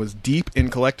enough, when I was deep in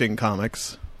collecting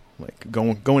comics,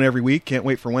 going every week, can't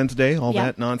wait for Wednesday, all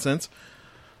that nonsense,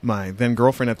 my then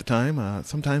girlfriend at the time,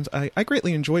 sometimes I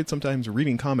greatly enjoyed sometimes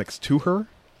reading comics to her.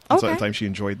 And sometimes she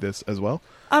enjoyed this as well.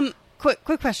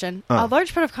 quick question. A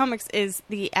large part of comics is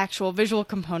the actual visual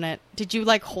component. Did you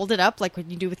like hold it up like what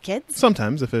you do with kids?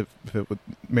 Sometimes, if it would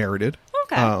merited.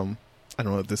 Okay. I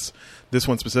don't know if this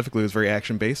one specifically was very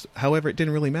action based. However, it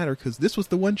didn't really matter because this was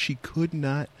the one she could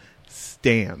not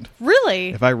stand. Really?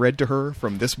 If I read to her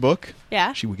from this book,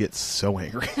 yeah, she would get so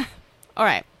angry. All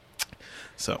right.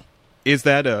 So, is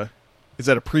that a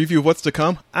preview of what's to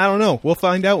come? I don't know. We'll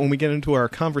find out when we get into our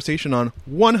conversation on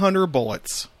 100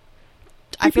 Bullets.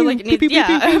 I feel like it needs, pew,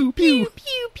 pew, pew,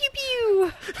 pew,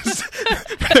 pew.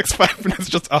 For the next 5 minutes,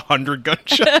 just 100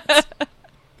 gunshots.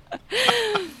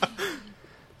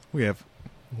 We have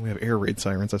air raid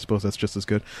sirens. I suppose that's just as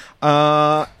good.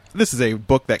 This is a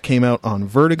book that came out on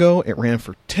Vertigo. It ran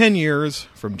for 10 years,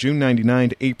 from June 1999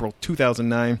 to April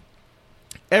 2009.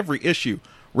 Every issue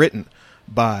written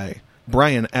by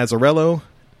Brian Azzarello.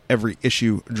 Every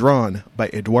issue drawn by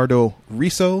Eduardo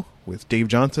Risso, with Dave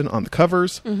Johnson on the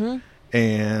covers. Mm-hmm.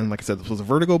 And like I said, this was a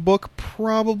Vertigo book.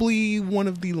 Probably one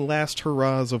of the last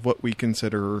hurrahs of what we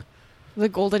consider the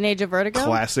golden age of Vertigo?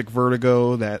 Classic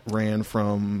Vertigo that ran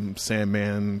from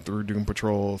Sandman through Doom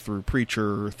Patrol, through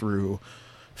Preacher, through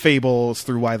Fables,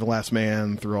 through Y the Last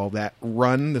Man, through all that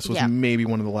run. This was maybe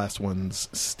one of the last ones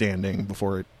standing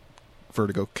before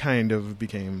Vertigo kind of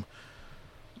became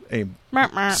a...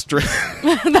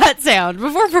 that sound.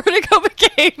 Before Vertigo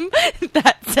became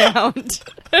that sound.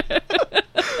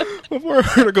 Before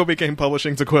Vertigo became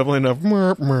publishing's equivalent of...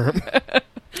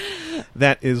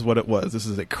 That is what it was. This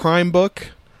is a crime book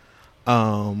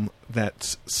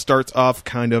that starts off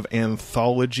kind of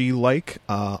anthology-like.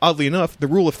 Oddly enough, The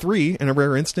Rule of Three, in a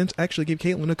rare instance, actually gave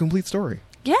Caitlin a complete story.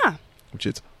 Yeah.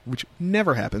 Which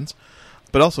never happens,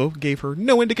 but also gave her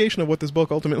no indication of what this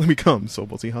book ultimately becomes, so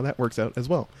we'll see how that works out as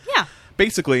well. Yeah.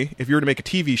 Basically, if you were to make a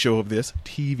TV show of this,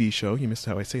 you missed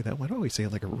how I say that. Why do I always say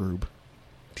it like a rube?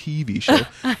 TV show.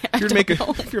 If you were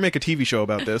to make a TV show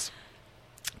about this,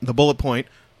 the bullet point,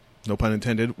 no pun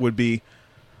intended, would be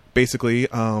basically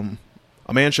a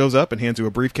man shows up and hands you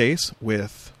a briefcase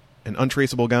with an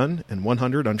untraceable gun and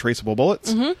 100 untraceable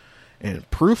bullets,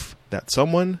 and proof that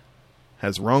someone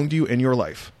has wronged you in your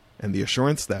life, and the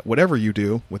assurance that whatever you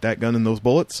do with that gun and those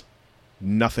bullets,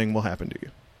 nothing will happen to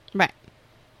you. Right.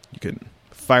 You can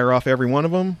fire off every one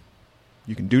of them.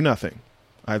 You can do nothing.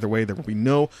 Either way, there will be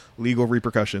no legal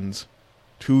repercussions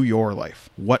to your life.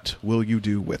 What will you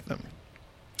do with them?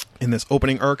 In this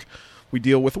opening arc, we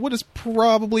deal with what is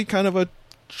probably kind of a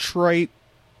trite,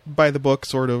 by-the-book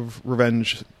sort of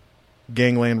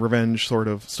gangland revenge sort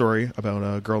of story about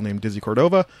a girl named Dizzy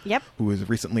Cordova, who is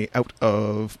recently out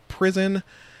of prison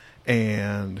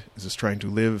and is just trying to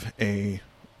live a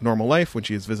normal life when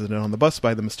she is visited on the bus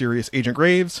by the mysterious Agent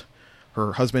Graves.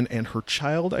 Her husband and her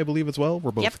child, I believe as well,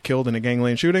 were both killed in a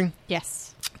gangland shooting.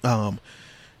 Yes. And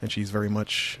she's very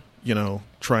much,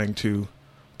 trying to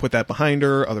put that behind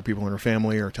her. Other people in her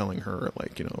family are telling her,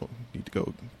 need to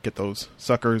go get those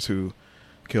suckers who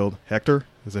killed Hector.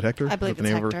 Is it Hector? I believe it's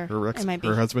Hector.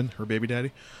 Her husband, her baby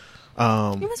daddy. It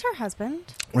was her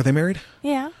husband. Were they married?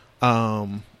 Yeah.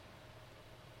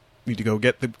 Need to go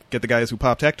get the guys who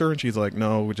popped Hector, and she's like,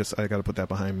 no, I got to put that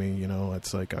behind me.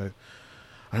 It's like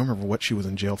I don't remember what she was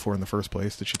in jail for in the first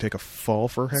place. Did she take a fall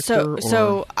for Hector?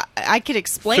 So I could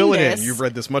explain this. Fill it in. You've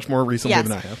read this much more recently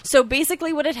than I have. So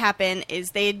basically what had happened is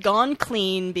they had gone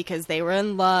clean because they were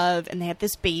in love and they had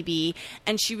this baby,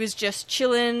 and she was just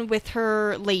chilling with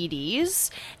her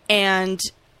ladies, and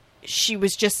she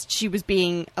was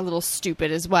being a little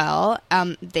stupid as well.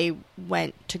 They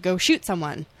went to go shoot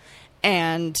someone,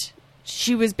 and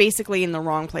she was basically in the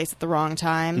wrong place at the wrong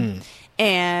time.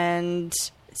 And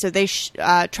so they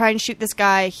try and shoot this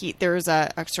guy. There's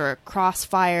a sort of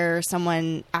crossfire.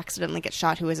 Someone accidentally gets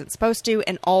shot who isn't supposed to,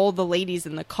 and all the ladies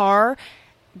in the car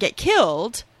get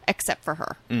killed except for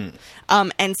her.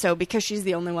 And so because she's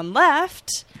the only one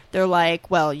left, they're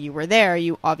like, well, you were there.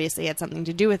 You obviously had something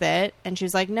to do with it. And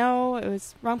she's like, no, it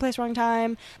was wrong place, wrong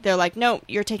time. They're like, no,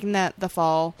 you're taking the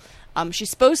fall. She's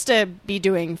supposed to be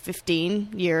doing 15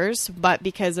 years, but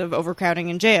because of overcrowding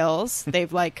in jails,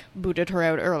 they've booted her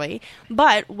out early.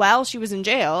 But while she was in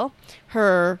jail,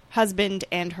 her husband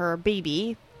and her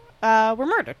baby were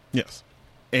murdered. Yes.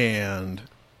 And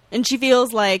she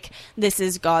feels like this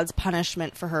is God's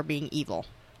punishment for her being evil.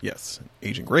 Yes.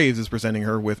 Agent Graves is presenting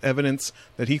her with evidence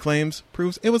that he claims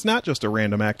proves it was not just a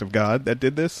random act of God that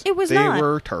did this. It was not. They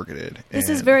were targeted. This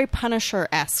is very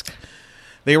Punisher-esque.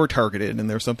 They were targeted, and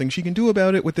there's something she can do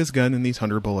about it with this gun and these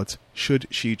 100 bullets, should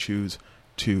she choose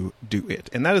to do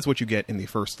it. And that is what you get in the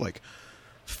first,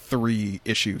 3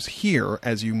 issues. Here,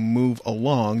 as you move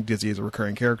along, Dizzy is a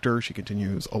recurring character. She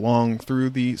continues along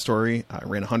through the story. I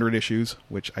ran 100 issues,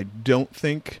 which I don't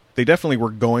think... They definitely were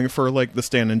going for, like, the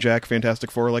Stan and Jack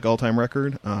Fantastic Four, like, all-time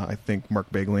record. I think Mark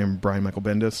Bagley and Brian Michael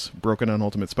Bendis broke it on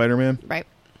Ultimate Spider-Man. Right.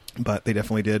 But they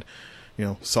definitely did,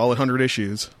 solid 100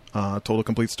 issues. Total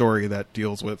complete story that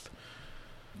deals with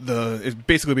it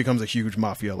basically becomes a huge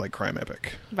mafia-like crime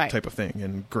epic type of thing.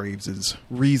 And Graves'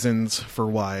 reasons for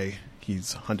why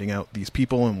he's hunting out these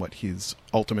people and what his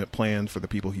ultimate plans for the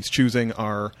people he's choosing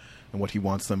are and what he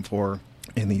wants them for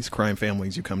in these crime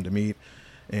families you come to meet.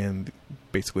 And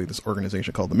basically this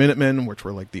organization called the Minutemen, which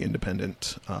were like the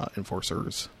independent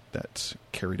enforcers that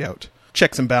carried out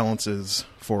checks and balances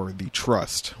for the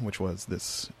Trust, which was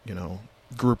this,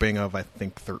 grouping of, I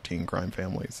think, 13 crime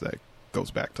families that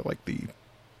goes back to like the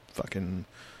fucking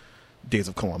days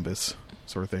of Columbus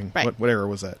sort of thing. Right. What era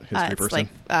was that? History person?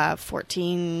 Like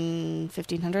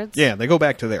 1500s. Yeah, they go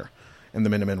back to there. And the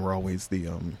Minutemen were always the...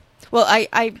 Well,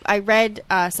 I read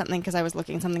something because I was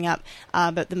looking something up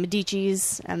about the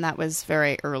Medicis, and that was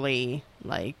very early,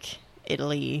 like,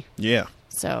 Italy. Yeah.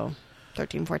 So,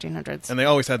 1400s. And they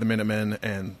always had the Minutemen,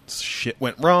 and shit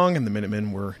went wrong, and the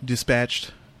Minutemen were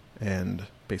dispatched. And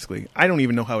basically, I don't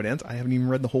even know how it ends. I haven't even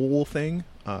read the whole thing,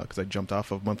 because I jumped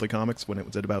off of Monthly Comics when it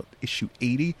was at about issue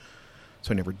 80.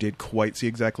 So I never did quite see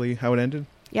exactly how it ended.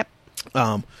 Yep.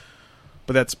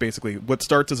 But that's basically what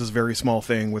starts as this very small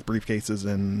thing with briefcases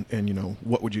and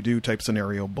what would you do type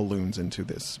scenario balloons into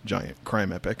this giant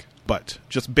crime epic. But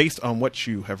just based on what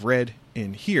you have read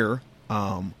in here,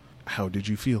 how did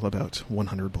you feel about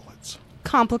 100 Bullets?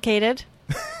 Complicated.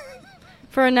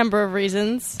 For a number of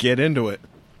reasons. Get into it.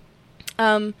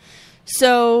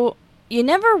 So you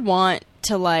never want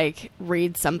to like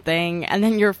read something and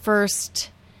then your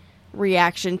first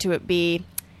reaction to it be,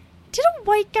 did a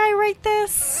white guy write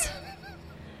this?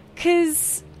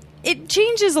 Because it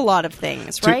changes a lot of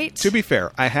things, right? To be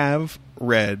fair, I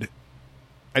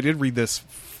did read this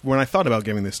when I thought about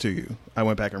giving this to you. I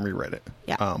went back and reread it.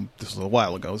 Yeah. This was a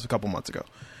while ago. It was a couple months ago.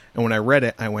 And when I read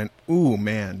it, I went, ooh,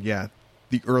 man, yeah,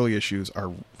 the early issues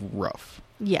are rough.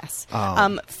 Yes.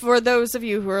 For those of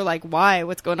you who are like, why?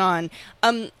 What's going on?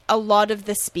 A lot of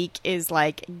the speak is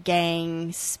like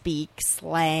gang speak,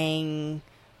 slang.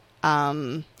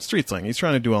 Street slang. He's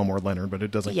trying to do Elmore Leonard, but it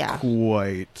doesn't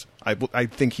quite... I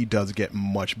think he does get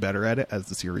much better at it as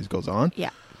the series goes on.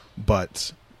 Yeah.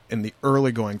 But in the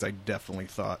early goings, I definitely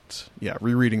thought,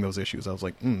 rereading those issues, I was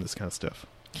like, this kind of stiff.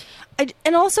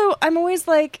 And also, I'm always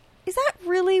like, is that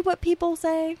really what people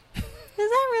say? Is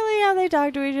that really how they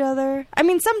talk to each other? I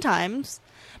mean, sometimes.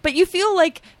 But you feel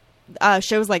like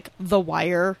shows like The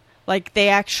Wire, like they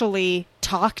actually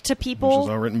talk to people. Which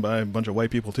is all written by a bunch of white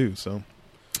people, too, so...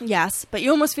 Yes, but you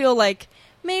almost feel like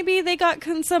maybe they got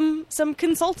some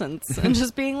consultants and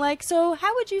just being like, so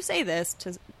how would you say this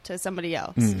to somebody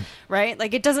else, right?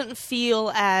 Like it doesn't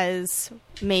feel as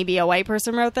maybe a white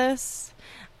person wrote this.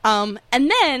 And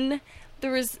then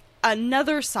there was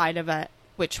another side of it,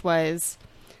 which was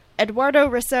Eduardo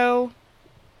Risso,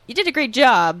 you did a great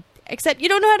job, except you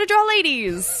don't know how to draw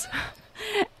ladies.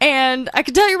 And I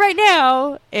can tell you right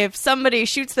now, if somebody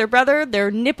shoots their brother, their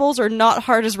nipples are not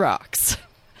hard as rocks.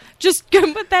 Just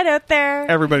gonna put that out there.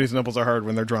 Everybody's nipples are hard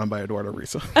when they're drawn by Eduardo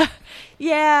Risso.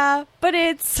 Yeah, but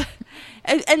it's...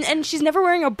 And she's never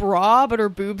wearing a bra, but her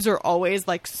boobs are always,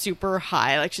 like, super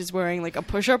high. Like, she's wearing, like, a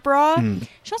push-up bra.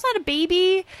 She also had a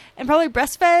baby and probably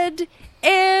breastfed,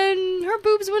 and her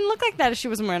boobs wouldn't look like that if she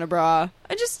wasn't wearing a bra.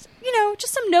 I just,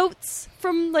 just some notes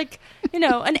from, like,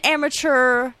 an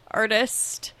amateur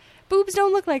artist. Boobs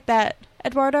don't look like that,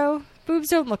 Eduardo. Boobs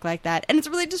don't look like that. And it's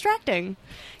really distracting.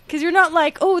 Because you're not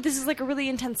like, oh, this is like a really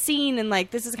intense scene and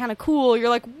like this is kind of cool. You're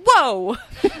like, whoa,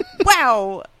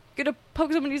 wow, gonna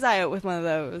poke somebody's eye out with one of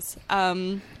those.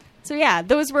 So yeah,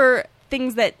 those were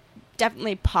things that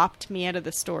definitely popped me out of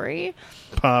the story.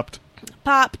 Popped.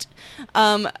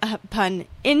 Pun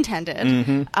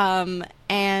intended.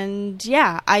 And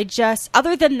yeah,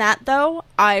 other than that though,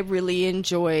 I really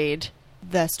enjoyed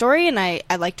the story and I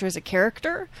liked her as a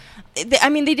character.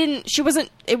 She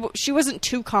wasn't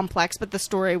too complex, but the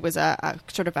story was a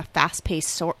sort of a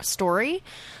fast-paced story.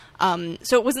 So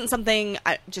it wasn't something,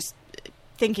 just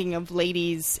thinking of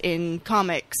ladies in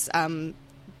comics, it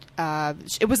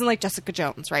wasn't like Jessica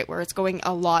Jones, right, where it's going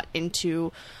a lot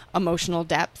into emotional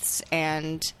depths,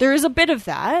 and there is a bit of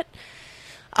that.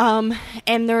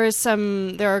 And there are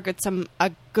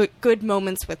good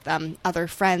moments with other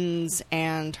friends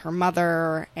and her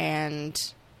mother and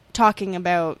talking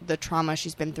about the trauma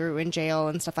she's been through in jail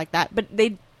and stuff like that. But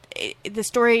the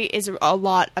story is a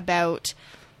lot about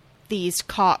these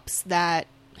cops that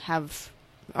have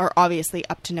are obviously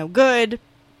up to no good.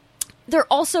 They're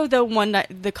also, though,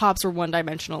 the cops are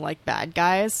one-dimensional, like, bad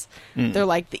guys. They're,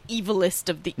 like, the evilest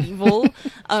of the evil.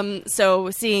 So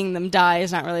seeing them die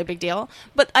is not really a big deal.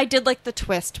 But I did like the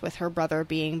twist with her brother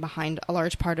being behind a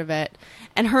large part of it.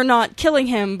 And her not killing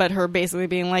him, but her basically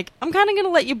being like, I'm kind of going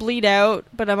to let you bleed out,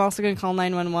 but I'm also going to call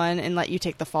 911 and let you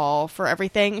take the fall for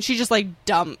everything. She just, like,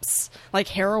 dumps, like,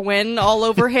 heroin all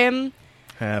over him.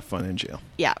 Have fun in jail.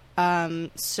 Yeah.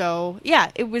 So,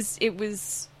 yeah, it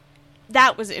was...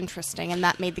 That was interesting, and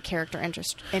that made the character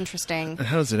interesting. And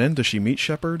how does it end? Does she meet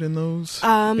Shepard in those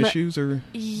issues, or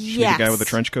yes, the guy with the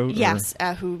trench coat? Yes,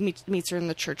 who meets her in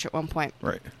the church at one point.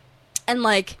 Right. And,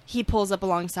 like, he pulls up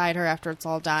alongside her after it's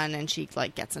all done, and she,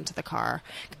 like, gets into the car.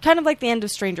 Kind of like the end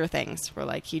of Stranger Things, where,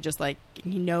 like, he just, like,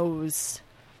 he knows...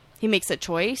 He makes a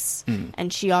choice,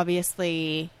 and she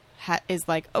obviously is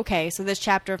like, okay, so this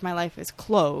chapter of my life is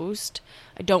closed.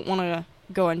 I don't want to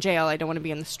go in jail. I don't want to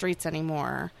be in the streets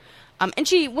anymore. And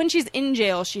when she's in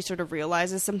jail, she sort of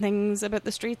realizes some things about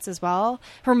the streets as well.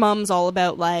 Her mom's all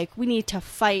about, like, we need to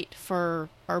fight for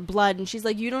our blood. And she's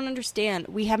like, you don't understand.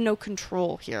 We have no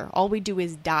control here. All we do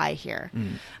is die here.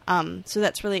 So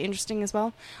that's really interesting as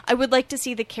well. I would like to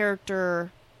see the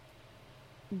character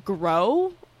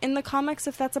grow in the comics,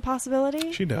 if that's a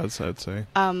possibility. She does, I'd say.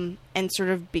 And sort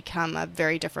of become a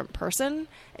very different person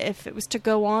if it was to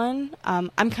go on.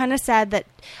 I'm kind of sad that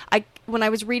when I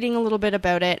was reading a little bit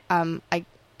about it, I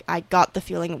got the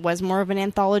feeling it was more of an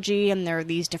anthology, and there are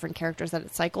these different characters that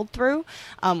it cycled through,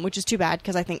 which is too bad,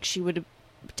 because I think she would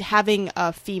having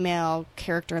a female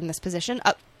character in this position,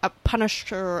 a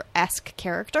Punisher-esque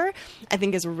character, I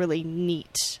think is a really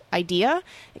neat idea.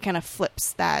 It kind of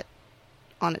flips that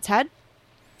on its head.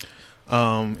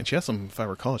 And she has some, if I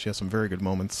recall, she has some very good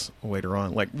moments later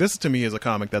on. Like, this to me is a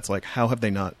comic that's like, how have they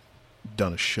not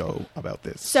done a show about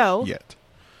this yet?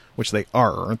 Which they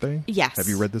are, aren't they? Yes. Have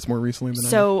you read this more recently than I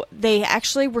have? So they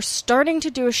actually were starting to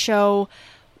do a show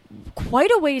quite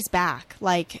a ways back,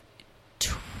 like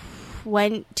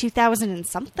 2000 and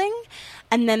something.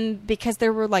 And then because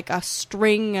there were like a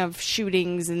string of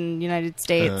shootings in the United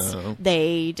States,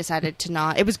 they decided to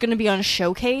not. It was going to be on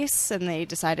Showcase, and they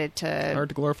decided to... Hard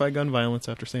to glorify gun violence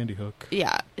after Sandy Hook.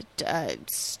 Yeah,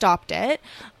 stopped it.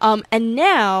 And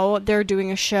now they're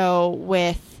doing a show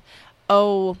with,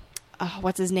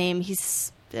 what's his name?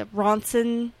 He's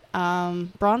Bronson.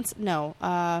 Bronson? No.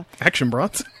 Action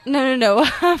Bronson? No.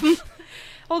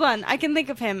 Hold on, I can think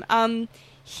of him.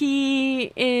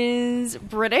 He is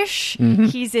British. Mm-hmm.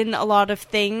 He's in a lot of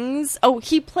things. Oh,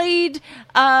 he played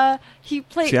Batman.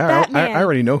 I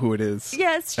already know who it is.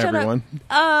 Yes, everyone.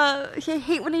 I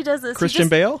hate when he does this. Christian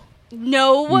Bale?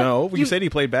 No. You said he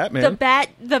played Batman.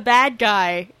 The bad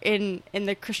guy in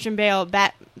the Christian Bale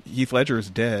Heath Ledger is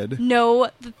dead.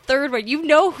 No, the third one. You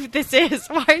know who this is.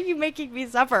 Why are you making me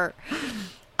suffer?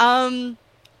 Why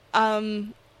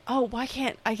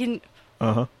can't I can...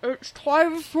 Uh-huh. It's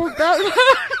time for Batman.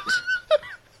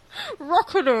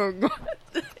 Reckoning.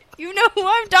 You know who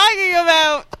I'm talking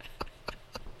about.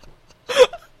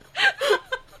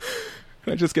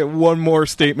 Can I just get one more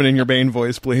statement in your Bane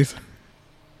voice, please?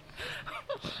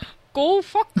 Go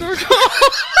fuck yourself.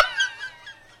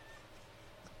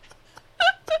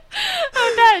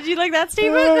 Oh, no. Did you like that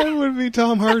statement? It would be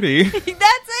Tom Hardy. That's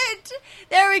it.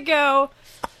 There we go.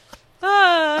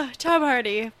 Tom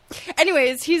Hardy.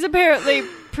 Anyways, he's apparently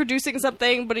producing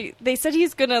something, but they said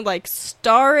he's gonna, like,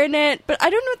 star in it, but I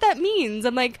don't know what that means.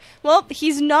 I'm like, well,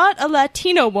 he's not a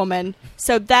Latino woman,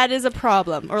 so that is a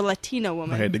problem. Or Latino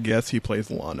woman. I had to guess he plays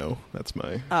Lano. That's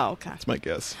my... Oh, okay. That's my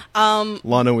guess.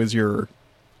 Lano is your...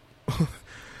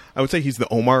 I would say he's the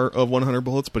Omar of 100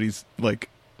 Bullets, but he's, like...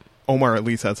 Omar at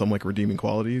least had some, like, redeeming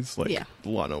qualities. Like, yeah.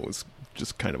 Lano was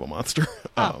just kind of a monster.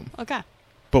 Okay.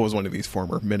 But was one of these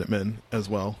former Minutemen as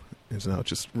well. Is now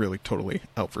just really totally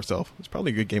out for self. It's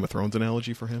probably a good Game of Thrones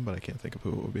analogy for him, but I can't think of who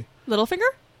it would be. Littlefinger?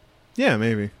 Yeah,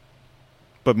 maybe.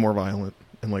 But more violent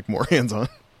and, like, more hands-on.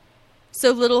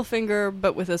 So Littlefinger,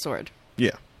 but with a sword?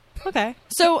 Yeah. Okay.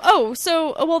 So,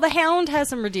 the Hound has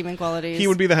some redeeming qualities. He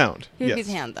would be the Hound. He would be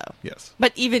the Hound, though. Yes.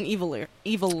 But even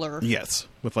eviler. Yes.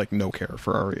 With, like, no care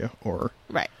for Arya or...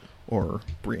 Right. Or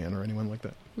Brienne or anyone like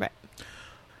that. Right.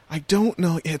 I don't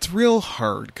know. It's real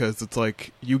hard because it's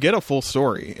like you get a full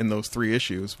story in those 3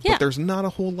 issues, but there's not a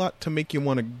whole lot to make you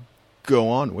want to go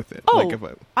on with it. Oh,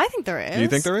 like I think there is. Do you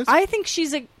think there is? I think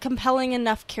she's a compelling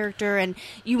enough character, and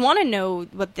you want to know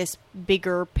what this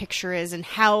bigger picture is and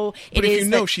how it is. But if you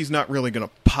know she's not really going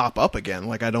to pop up again,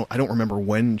 like I don't remember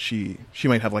when she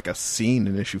might have like a scene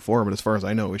in issue 4, but as far as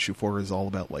I know, issue 4 is all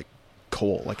about like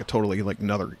Cole, like a totally like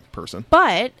another person.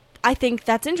 But I think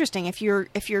that's interesting. If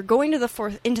you're going to the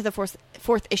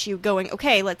fourth issue going,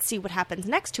 okay, let's see what happens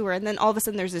next to her, and then all of a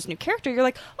sudden there's this new character, you're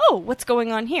like, oh, what's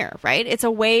going on here, right? It's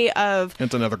a way of...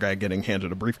 It's another guy getting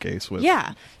handed a briefcase with...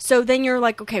 Yeah. So then you're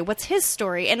like, okay, what's his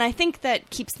story? And I think that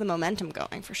keeps the momentum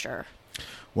going for sure.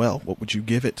 Well, what would you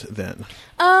give it then?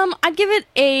 I'd give it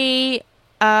a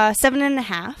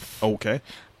 7.5. Okay.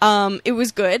 It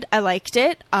was good. I liked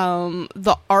it.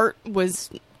 The art was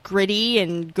gritty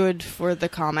and good for the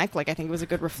comic. Like, I think it was a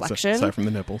good reflection. Aside from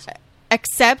the nipples.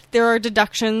 Except there are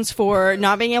deductions for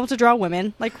not being able to draw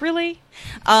women. Like, really?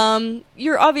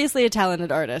 You're obviously a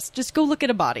talented artist. Just go look at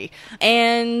a body.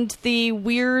 And the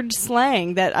weird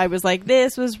slang that I was like,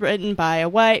 this was written by a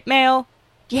white male.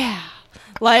 Yeah.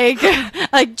 Like,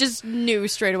 I just knew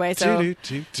straight away. So,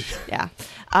 yeah.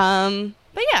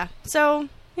 But yeah, so,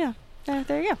 yeah,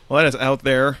 there you go. Well, that is out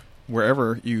there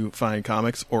wherever you find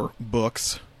comics or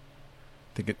books.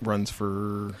 I think it runs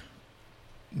for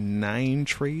 9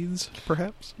 trades,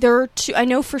 perhaps? There are 2. I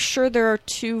know for sure there are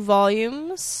 2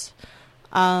 volumes.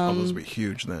 Those would be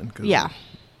huge then. Yeah.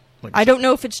 Like I don't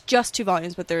know if it's just 2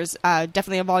 volumes, but there's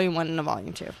definitely a volume 1 and a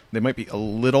volume 2. They might be a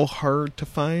little hard to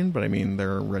find, but I mean,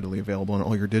 they're readily available on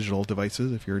all your digital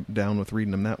devices if you're down with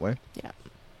reading them that way. Yeah.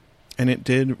 And it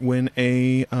did win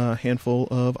a handful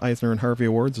of Eisner and Harvey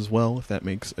Awards as well, if that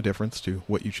makes a difference to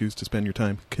what you choose to spend your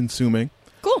time consuming.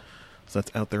 Cool. So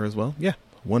that's out there as well. Yeah,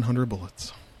 100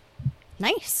 bullets.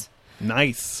 Nice.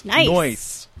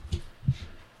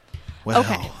 Well,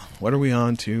 okay. What are we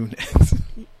on to next?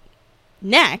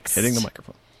 Next. Hitting the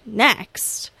microphone.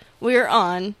 Next, we're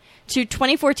on to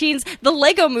 2014's The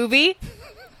Lego Movie.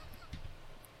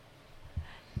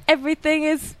 Everything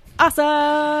is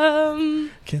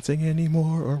awesome. Can't sing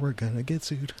anymore or we're gonna get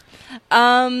sued.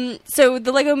 So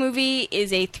The Lego Movie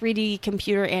is a 3D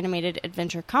computer animated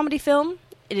adventure comedy film.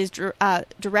 It is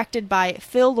directed by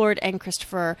Phil Lord and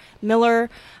Christopher Miller,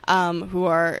 who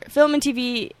are film and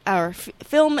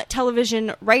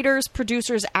television writers,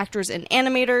 producers, actors, and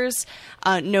animators,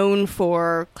 known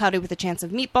for Cloudy with a Chance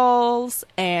of Meatballs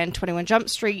and 21 Jump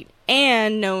Street,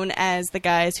 and known as the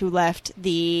guys who left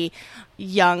the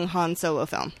young Han Solo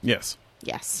film. Yes.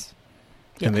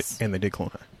 And they did Clone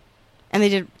High. And they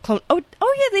did Clone... Oh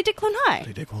yeah, they did Clone High.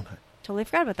 They did Clone High. Totally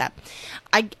forgot about that.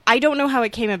 I don't know how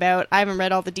it came about. I haven't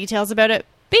read all the details about it.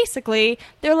 Basically,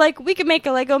 they're like, we could make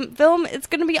a Lego film. It's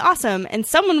going to be awesome. And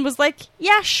someone was like,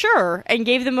 yeah, sure, and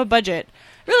gave them a budget.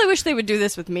 Really wish they would do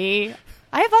this with me.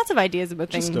 I have lots of ideas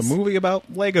about things. Just a movie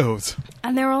about Legos.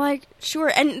 And they were like,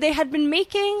 sure. And they had been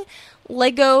making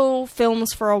Lego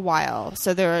films for a while.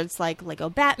 So there's like Lego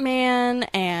Batman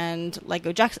and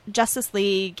Lego Justice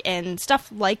League and stuff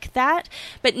like that,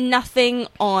 but nothing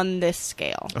on this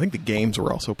scale. I think the games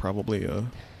were also probably a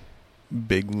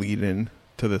big lead-in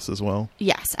to this as well.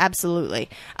 Yes, absolutely.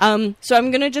 So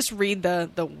I'm going to just read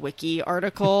the wiki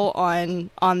article on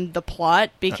the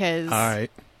plot because all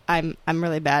right. I'm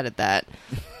really bad at that.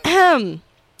 In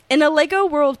a Lego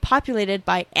world populated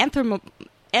by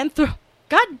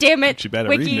God damn it, you better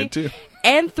wiki, reading it too.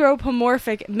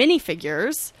 Anthropomorphic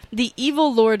minifigures, the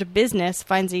evil Lord Business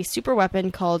finds a super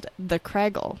weapon called the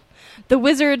Kraggle. The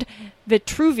wizard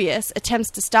Vitruvius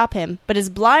attempts to stop him, but is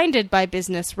blinded by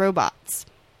Business's robots.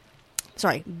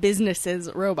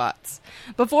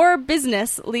 Before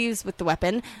Business leaves with the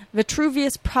weapon,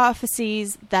 Vitruvius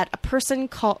prophesies that a person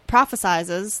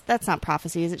prophesizes. That's not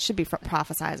prophecies. It should be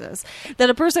prophesizes.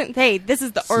 That a person. Hey, this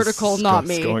is the article, not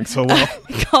me. It's going so well.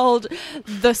 Called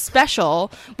The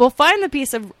Special will find the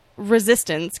piece of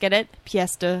resistance. Get it?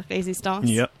 Pièce de résistance.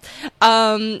 Yep.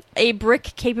 A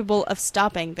brick capable of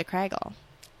stopping the Kraggle.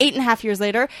 8.5 years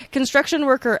later, construction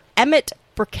worker Emmett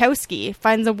Burkowski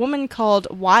finds a woman called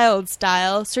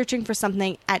Wildstyle searching for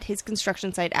something at his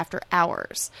construction site after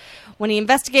hours. When he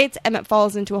investigates, Emmett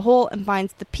falls into a hole and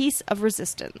finds the piece of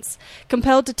resistance.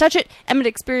 Compelled to touch it, Emmett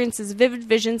experiences vivid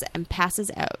visions and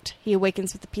passes out. He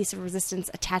awakens with the piece of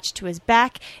resistance attached to his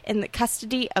back in the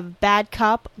custody of bad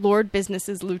cop Lord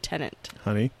Business's lieutenant.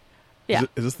 Honey? Yeah.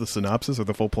 Is this the synopsis or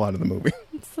the full plot of the movie?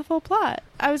 It's the full plot.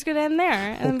 I was going to end there,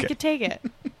 and then we could take it.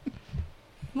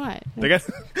 What?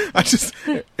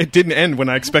 It didn't end when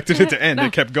I expected it to end. No.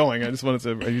 It kept going. I just wanted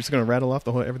to. Are you just going to rattle off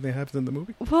everything that happens in the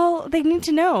movie? Well, they need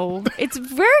to know. It's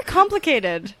very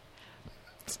complicated.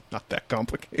 It's not that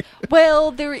complicated.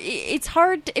 Well, it's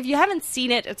hard if you haven't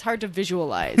seen it. It's hard to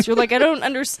visualize. You're like, I don't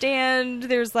understand.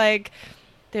 But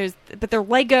they're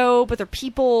Lego, but they're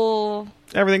people.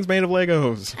 Everything's made of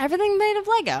Legos. Everything's made of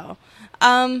Lego.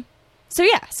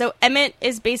 So Emmett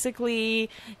is basically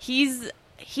he's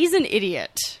an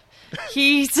idiot.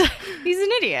 He's an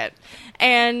idiot.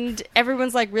 And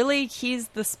everyone's like, really? He's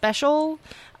the special?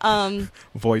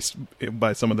 Voiced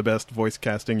by some of the best voice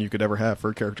casting you could ever have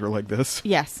for a character like this.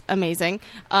 Yes, amazing.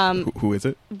 Who is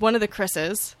it? One of the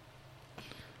Chris's.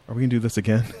 Are we going to do this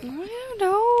again? I don't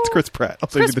know. It's Chris Pratt. I'll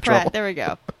save you the trouble. There we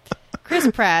go. Chris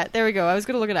Pratt. There we go. I was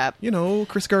going to look it up. You know,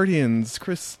 Chris Guardians,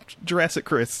 Jurassic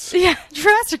Chris. Yeah,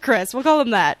 Jurassic Chris. We'll call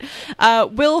him that.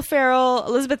 Will Ferrell,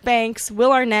 Elizabeth Banks,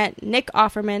 Will Arnett, Nick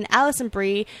Offerman, Alison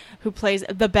Brie, who plays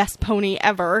the best pony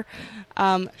ever.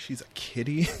 She's a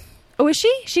kitty. Oh, is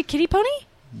she? She kitty pony?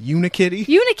 Unikitty.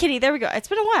 Unikitty. There we go. It's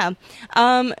been a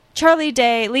while. Charlie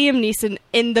Day, Liam Neeson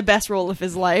in the best role of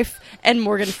his life, and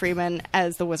Morgan Freeman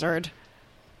as the wizard.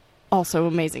 Also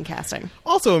amazing casting.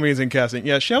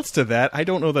 Yeah, shouts to that. I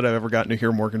don't know that I've ever gotten to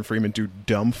hear Morgan Freeman do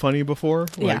dumb funny before.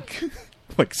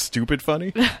 Like stupid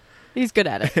funny. He's good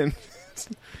at it. And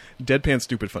deadpan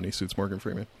stupid funny suits Morgan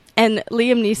Freeman. And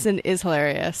Liam Neeson is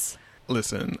hilarious.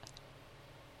 Listen,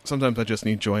 sometimes I just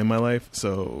need joy in my life,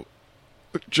 so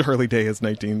Charlie Day is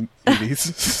 1980s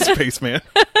spaceman.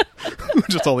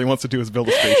 Just all he wants to do is build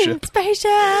a spaceship.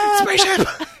 Spaceship!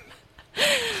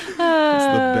 It's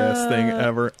the best thing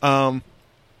ever.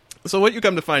 So what you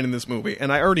come to find in this movie,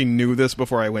 and I already knew this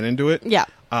before I went into it. Yeah.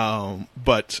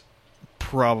 But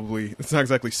probably it's not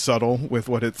exactly subtle with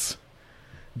what it's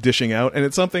dishing out, and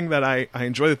it's something that I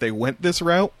enjoy that they went this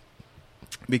route,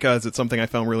 because it's something I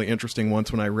found really interesting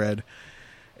once when I read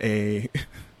a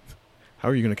how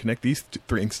are you going to connect these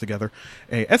three things together?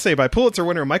 A essay by Pulitzer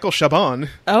winner Michael Chabon.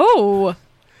 Oh.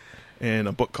 In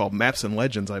a book called Maps and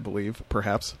Legends, I believe,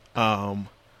 perhaps.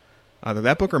 Either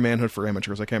that book or Manhood for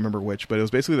Amateurs. I can't remember which, but it was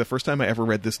basically the first time I ever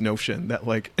read this notion that,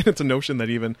 like, it's a notion that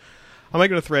even, I'm going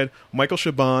to thread Michael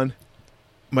Chabon,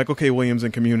 Michael K. Williams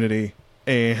in Community,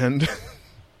 and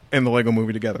the Lego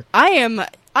Movie together. I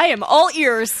am all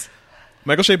ears.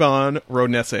 Michael Chabon wrote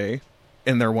an essay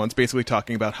in there once basically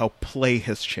talking about how play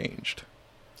has changed.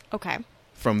 Okay.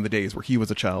 From the days where he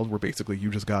was a child, where basically you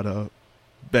just got a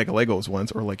bag of Legos once,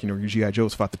 or like, you know, your G.I.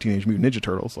 Joes fought the Teenage Mutant Ninja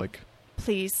Turtles. Like,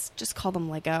 please, just call them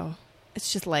Lego.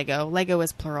 It's just Lego. Lego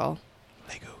is plural.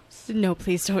 Legos. No,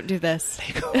 please don't do this.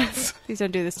 Legos. Please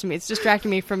don't do this to me. It's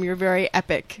distracting me from your very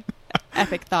epic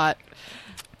thought.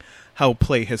 How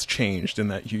play has changed in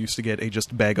that you used to get a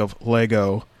just bag of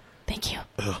Lego. Thank you.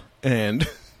 And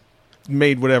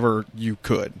made whatever you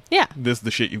could. Yeah. This is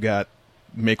the shit you got.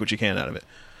 Make what you can out of it.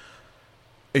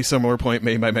 A similar point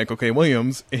made by Michael K.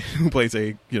 Williams, who plays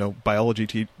a, you know,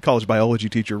 college biology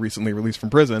teacher recently released from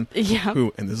prison. Yeah.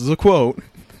 Who, and this is a quote,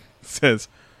 says,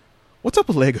 "What's up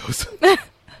with Legos?"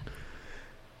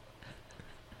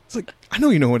 It's like, I know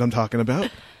you know what I'm talking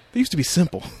about. They used to be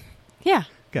simple. Yeah.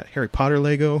 Got Harry Potter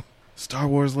Lego, Star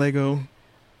Wars Lego.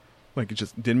 Like, it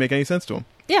just didn't make any sense to him.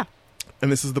 Yeah.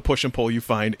 And this is the push and pull you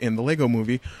find in the Lego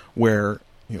Movie, where,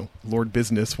 you know, Lord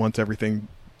Business wants everything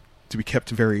to be kept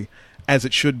very as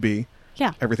it should be.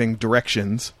 Yeah. Everything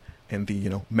directions. And the, you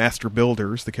know, master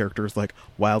builders, the characters like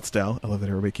Wild Style. I love that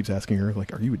everybody keeps asking her,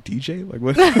 like, are you a DJ? Like,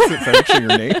 what is that actually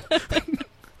your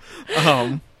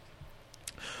name?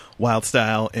 Wild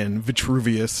Style and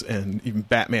Vitruvius and even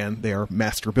Batman, they are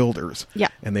master builders. Yeah.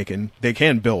 And they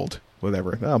can build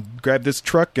whatever. I'll grab this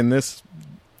truck and this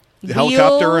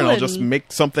helicopter and I'll just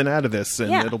make something out of this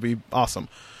and it'll be awesome.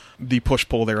 The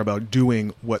push-pull there about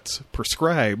doing what's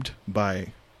prescribed by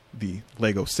the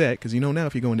Lego set, because you know now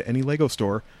if you go into any Lego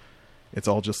store, it's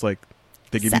all just like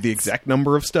they give you the exact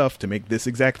number of stuff to make this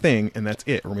exact thing, and that's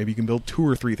it. Or maybe you can build 2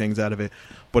 or 3 things out of it,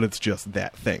 but it's just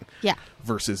that thing. Yeah.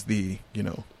 Versus the, you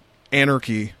know,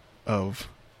 anarchy of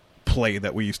play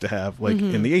that we used to have, like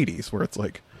in the 80s, where it's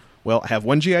like, well, I have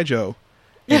one G.I. Joe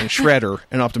and Shredder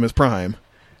and Optimus Prime,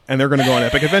 and they're going to go on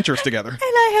epic adventures together. And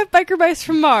I have biker mice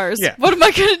from Mars. Yeah. What am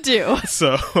I going to do?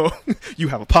 So you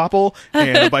have a Popple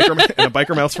and a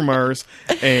biker mouse from Mars,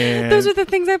 and those are the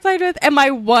things I played with. And my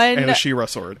one and a She-Ra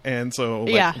sword, and so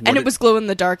like, and it was glow in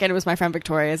the dark, and it was my friend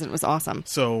Victoria's, and it was awesome.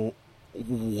 So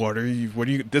what are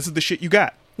you? This is the shit you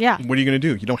got. Yeah. What are you going to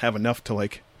do? You don't have enough to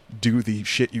like do the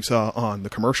shit you saw on the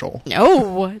commercial.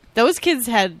 No, those kids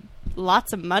had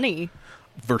lots of money.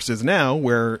 Versus now,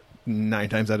 where 9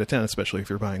 times out of 10, especially if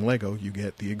you're buying Lego, you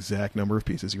get the exact number of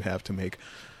pieces you have to make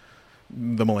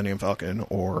the Millennium Falcon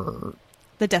or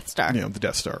the Death Star. You know, the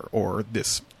Death Star, or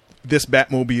this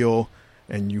Batmobile,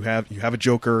 and you have a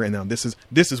Joker, and now this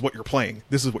is what you're playing.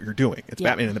 This is what you're doing. It's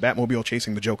Batman and the Batmobile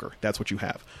chasing the Joker. That's what you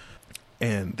have.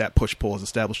 And that push-pull is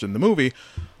established in the movie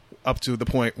up to the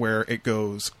point where it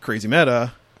goes crazy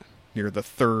meta near the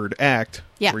 3rd act,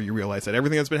 where you realize that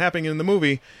everything that's been happening in the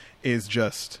movie is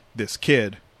just this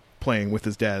kid playing with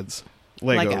his dad's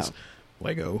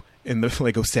Lego in the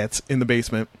Lego sets in the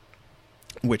basement,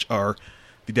 which are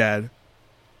the dad,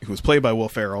 who was played by Will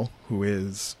Ferrell, who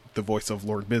is the voice of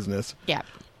Lord Business,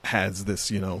 has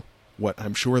this, what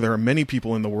I'm sure there are many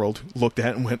people in the world looked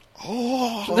at and went,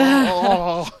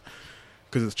 oh,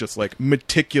 because it's just like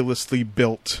meticulously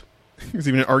built. There's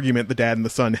even an argument the dad and the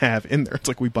son have in there. It's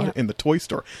like, we bought it in the toy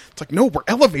store. It's like, no, we're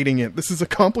elevating it. This is a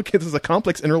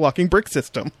complex interlocking brick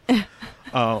system. It's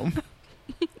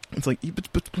like,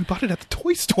 but we bought it at the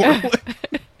toy store.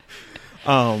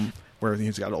 Where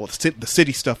he's got all the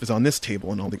city stuff is on this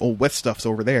table, and all the Old West stuff's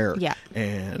over there. Yeah.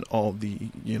 And all the,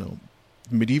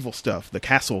 medieval stuff, the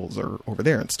castles are over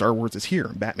there, and Star Wars is here,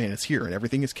 and Batman is here, and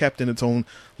everything is kept in its own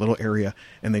little area,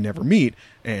 and they never meet.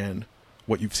 And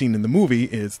what you've seen in the movie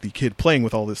is the kid playing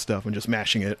with all this stuff and just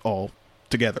mashing it all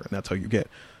together, and that's how you get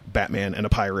Batman and a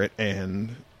pirate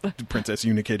and Princess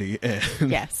Unikitty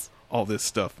and all this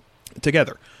stuff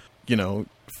together.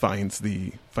 Finds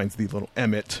the little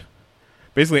Emmett.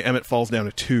 Basically, Emmett falls down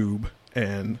a tube,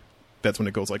 and that's when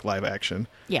it goes like live action.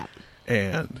 Yeah.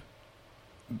 And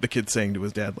the kid's saying to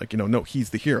his dad, like, no, he's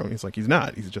the hero. And he's like, he's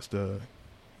not. He's just a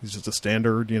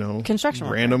standard, construction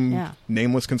random, worker.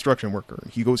 nameless construction worker.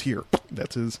 And he goes here.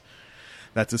 That's his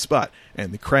spot.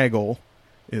 And the Craggle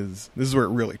this is where it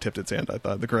really tipped its hand, I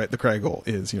thought. The Craggle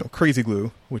is, crazy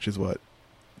glue, which is what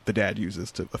the dad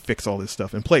uses to affix all this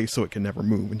stuff in place so it can never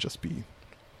move and just be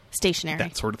stationary,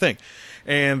 that sort of thing.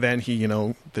 And then he,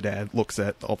 the dad looks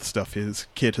at all the stuff his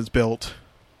kid has built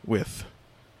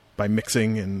by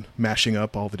mixing and mashing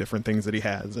up all the different things that he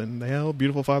has, and they have a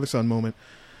beautiful father-son moment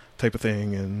type of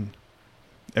thing, and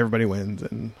everybody wins,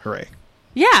 and hooray.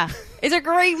 Yeah, it's a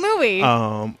great movie.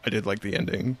 I did like the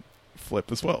ending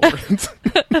flip as well,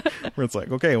 where it's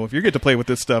like, okay, well, if you get to play with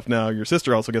this stuff now, your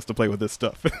sister also gets to play with this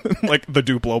stuff. Like the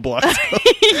Duplo blocks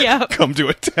come to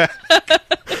attack.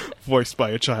 Voiced by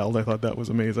a child. I thought that was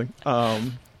amazing.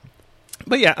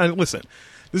 But yeah, listen,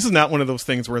 this is not one of those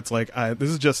things where it's like, this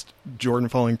is just Jordan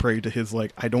falling prey to his,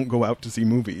 like, I don't go out to see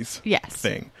movies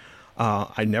thing.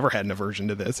 I never had an aversion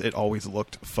to this. It always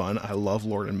looked fun. I love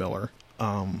Lord and Miller.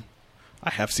 I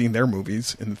have seen their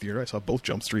movies in the theater. I saw both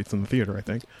Jump Streets in the theater, I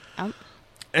think.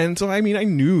 And so, I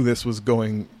knew this was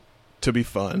going to be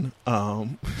fun. I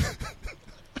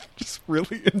just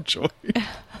really enjoyed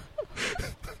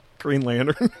Green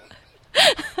Lantern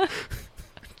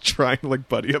trying to like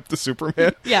buddy up to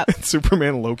Superman. Yeah. And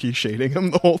Superman low-key shading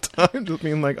him the whole time, just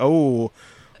being like, oh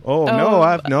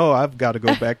no, I've got to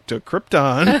go back to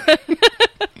Krypton.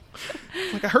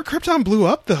 Like, I heard Krypton blew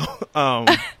up though.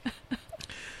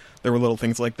 There were little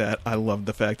things like that. I loved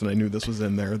the fact, and I knew this was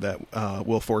in there, that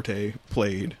Will Forte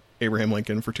played Abraham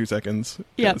Lincoln for 2 seconds.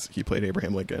 Yeah. He played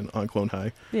Abraham Lincoln on Clone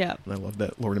High. Yeah. And I love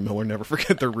that Lord and Miller never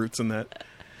forget their roots in that.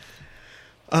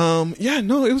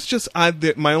 It was just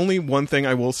my only one thing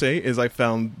I will say is I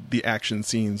found the action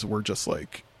scenes were just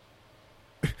like,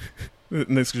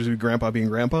 and this could be Grandpa being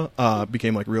Grandpa,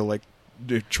 became like real like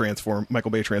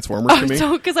Michael Bay Transformers to me.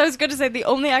 So, because I was going to say the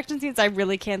only action scenes I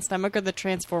really can't stomach are the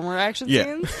Transformer action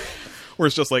scenes. Where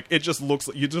it's just like, it just looks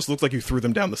like you threw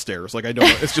them down the stairs. Like, I don't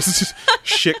know. It's just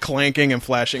shit clanking and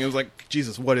flashing. It was like,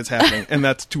 Jesus, what is happening? And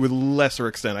that's to a lesser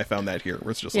extent I found that here,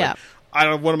 where it's just like,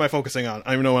 what am I focusing on? I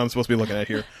don't even know what I'm supposed to be looking at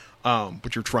here.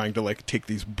 But you're trying to like take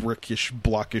these brickish,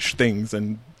 blockish things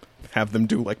and have them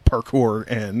do like parkour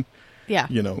and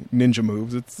ninja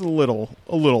moves. It's a little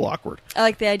awkward. I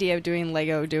like the idea of doing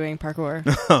Lego doing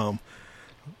parkour.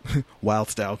 Wild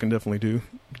Style can definitely do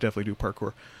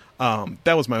parkour.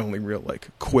 That was my only real like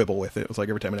quibble with it. It was like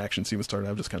every time an action scene was started,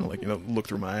 I would just kind of like look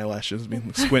through my eyelashes,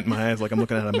 squint my eyes like I'm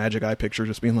looking at a magic eye picture,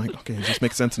 just being like, okay, does this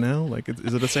make sense now? Like,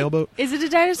 is it a sailboat? Is it a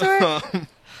dinosaur?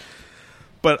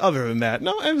 But other than that,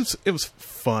 no, it was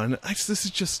fun.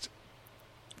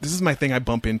 This is my thing I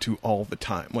bump into all the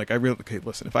time. Like,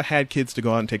 listen, if I had kids to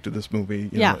go out and take to this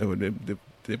movie,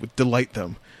 it would delight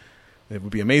them. It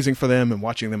would be amazing for them, and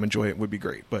watching them enjoy it would be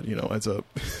great. But,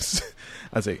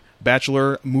 as a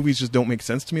bachelor, movies just don't make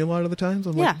sense to me a lot of the times.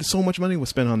 I'm like, so much money was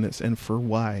spent on this, and for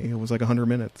why? It was like 100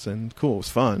 minutes, and cool, it was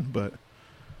fun, but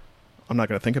I'm not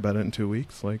going to think about it in 2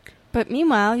 weeks. Like, but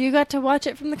meanwhile, you got to watch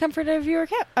it from the comfort of your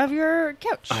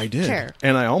couch. I did, chair.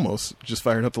 And I almost just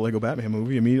fired up the Lego Batman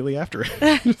movie immediately after it.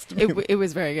 It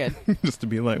was very good. Just to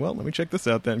be like, well, let me check this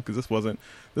out then, because this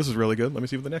was really good. Let me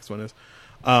see what the next one is.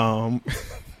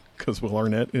 Because Will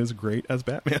Arnett is great as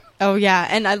Batman. Oh, yeah.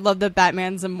 And I love that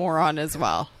Batman's a moron as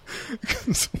well.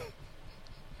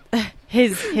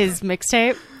 His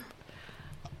mixtape.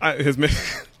 I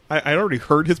already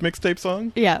heard his mixtape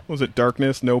song. Yeah. Was it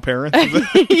Darkness, No Parents?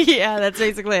 Yeah, that's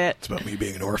basically it. It's about me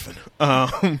being an orphan.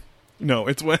 No,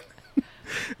 it's when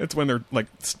they're like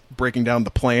breaking down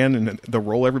the plan and the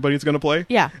role everybody's going to play.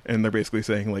 Yeah. And they're basically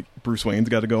saying like Bruce Wayne's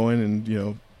got to go in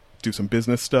and, do some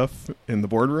business stuff in the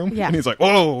boardroom. Yeah. And he's like,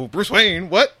 "Whoa, Bruce Wayne,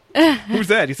 what? Who's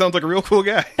that? He sounds like a real cool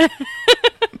guy."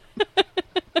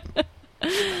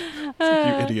 It's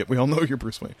like, you idiot. We all know you're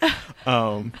Bruce Wayne.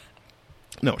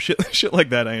 No, shit like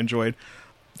that I enjoyed.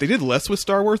 They did less with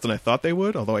Star Wars than I thought they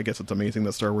would, although I guess it's amazing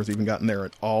that Star Wars even got in there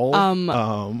at all.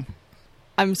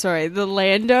 I'm sorry, the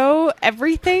Lando,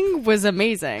 everything was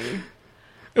amazing.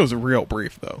 It was real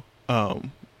brief, though.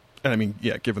 And I mean,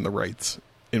 yeah, given the rights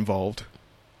involved.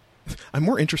 I'm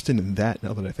more interested in that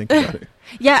now that I think about it.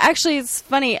 Yeah, actually, it's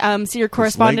funny. So your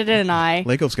correspondent and I...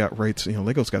 Lego's got rights.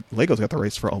 Lego's got the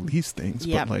rights for all these things.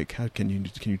 Yep. But like, how can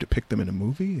you depict them in a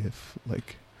movie if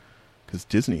like, because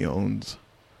Disney owns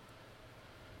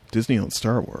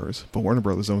Star Wars, but Warner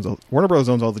Brothers owns all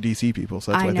the DC people,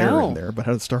 so that's why they're in there. But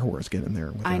how did Star Wars get in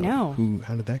there? I know.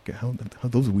 How did that get? How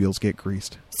those wheels get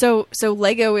greased? So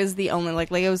Lego is the only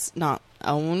Lego's not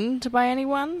owned by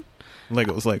anyone.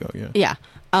 Lego's Lego, yeah. Yeah.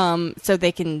 So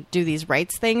they can do these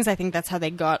rights things. I think that's how they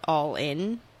got all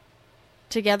in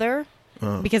together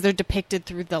because they're depicted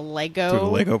through the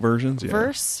Lego versions, yeah.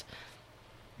 verse.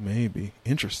 Maybe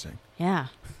interesting. Yeah.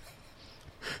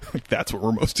 Like that's what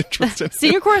we're most interested in.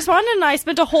 Senior correspondent and I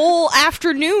spent a whole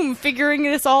afternoon figuring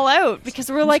this all out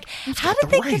because we're like, how did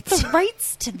they get the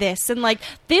rights to this? And like,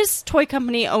 this toy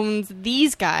company owns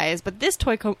these guys, but this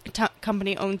toy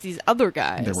company owns these other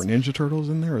guys. There were Ninja Turtles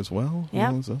in there as well. Yeah.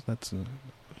 Who owns those? I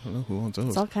don't know who owns those.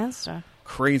 It's all kinds of stuff.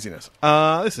 Craziness.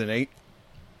 This is an 8.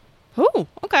 Ooh,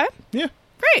 okay. Yeah.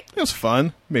 Great. It was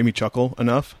fun. Made me chuckle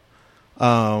enough.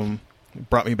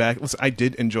 Brought me back. Listen, I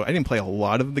didn't play a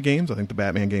lot of the games. I think the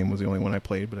Batman game was the only one I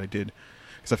played, but I did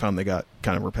because I found they got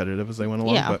kind of repetitive as they went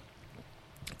along. Yeah.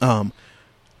 But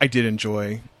I did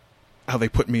enjoy how they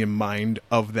put me in mind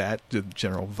of that, the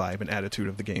general vibe and attitude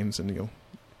of the games, and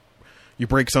you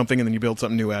break something and then you build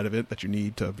something new out of it that you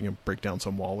need to break down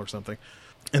some wall or something.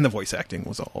 And the voice acting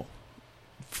was all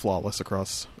flawless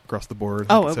across the board.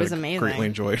 Oh, it was amazing. Greatly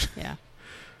enjoyed. Yeah.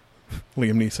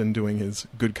 Liam Neeson doing his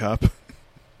good cop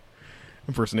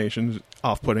impersonation,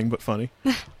 off-putting but funny.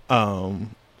 Yeah,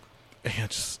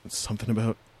 just something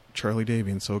about Charlie Day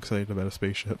being so excited about a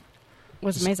spaceship.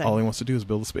 Was amazing. All he wants to do is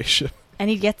build a spaceship. And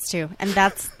he gets to. And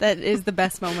that is the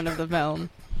best moment of the film.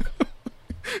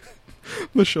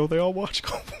 The show they all watch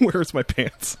called Where's My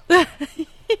Pants?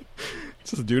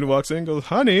 It's just a dude who walks in and goes,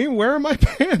 "Honey, where are my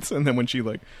pants?" And then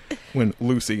when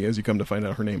Lucy, as you come to find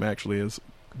out her name actually is,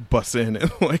 busts in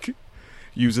and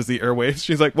uses the airwaves,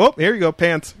 she's like, "Well, here you go,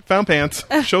 pants. Found pants."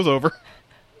 Show's over.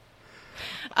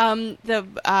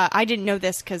 I didn't know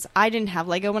this because I didn't have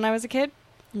Lego when I was a kid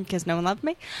because no one loved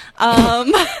me.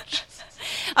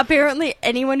 Apparently,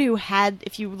 anyone who had,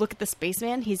 if you look at the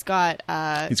spaceman, he's got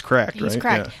he's cracked. He's right?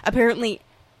 cracked. Yeah.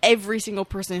 Every single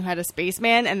person who had a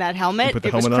spaceman and that helmet, put the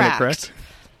it helmet was on cracked. It cracked.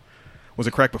 Was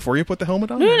it cracked before you put the helmet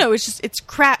on? No. It's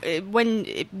cracked.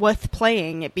 With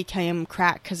playing, it became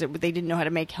cracked because they didn't know how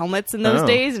to make helmets in those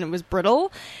days, and it was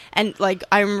brittle. And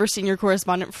I remember senior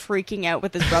correspondent freaking out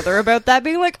with his brother about that,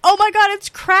 being like, "Oh my god, it's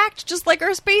cracked, just like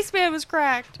our spaceman was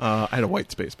cracked." I had a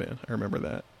white spaceman. I remember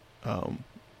that.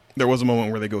 There was a moment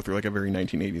where they go through a very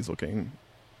 1980s looking.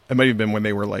 It might have been when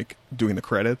they were doing the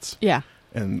credits. Yeah.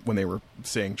 And when they were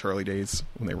saying when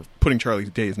they were putting Charlie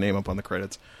Day's name up on the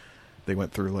credits, they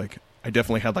went through I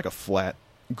definitely had a flat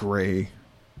gray,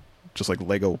 just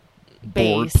Lego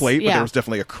board plate, but there was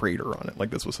definitely a crater on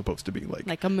it. This was supposed to be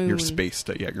like a moon, your space,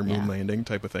 your moon landing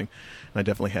type of thing. And I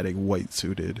definitely had a white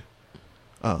suited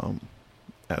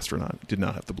astronaut. Did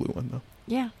not have the blue one though.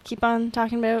 Yeah, keep on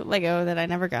talking about Lego that I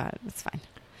never got. It's fine.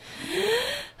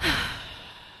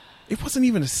 It wasn't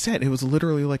even a set. It was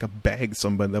literally a bag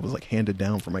somebody that was handed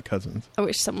down from my cousins. I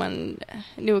wish someone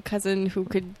knew a cousin who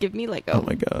could give me Lego. Oh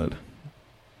my god.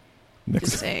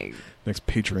 Just saying. Next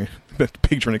patron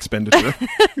expenditure.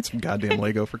 Get some goddamn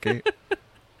Lego for Kate.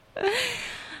 8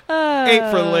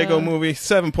 for the Lego movie,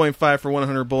 7.5 for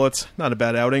 100 bullets. Not a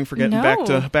bad outing for getting back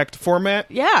to format.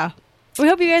 Yeah. We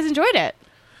hope you guys enjoyed it.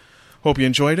 Hope you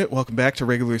enjoyed it. Welcome back to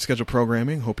regularly scheduled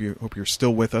programming. Hope you're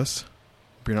still with us.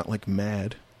 Hope you're not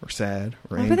mad or sad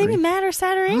or angry. Would they be mad or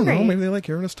sad or angry? I don't know. Maybe they like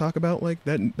hearing us talk about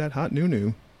that hot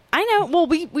new. I know. Well,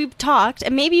 we've talked,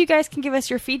 and maybe you guys can give us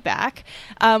your feedback.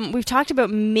 We've talked about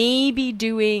maybe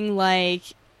doing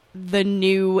the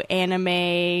new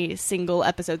anime single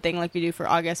episode thing like we do for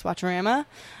August Watcherama,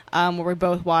 where we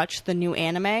both watch the new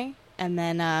anime and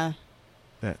then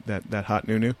that hot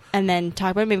new and then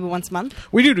talk about it maybe once a month.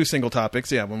 We do single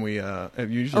topics, yeah. When we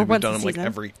usually we've done them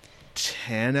every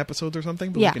 10 episodes or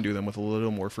something, but we can do them with a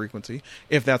little more frequency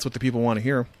if that's what the people want to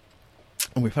hear.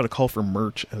 And we've had a call for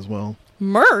merch as well.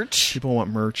 Merch? People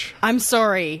want merch. I'm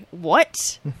sorry.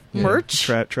 What? Yeah. Merch?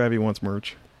 Travi wants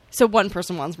merch. So one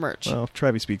person wants merch. Well,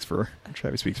 Travis speaks for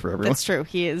everyone. That's true.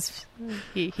 He is.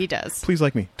 He does. Please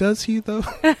like me. Does he though?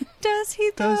 Does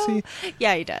he though? Does he?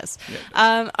 Yeah, he does.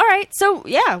 Yeah, all right. So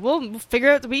yeah, we'll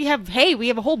figure out. We have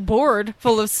a whole board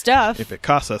full of stuff. If it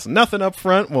costs us nothing up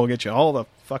front, we'll get you all the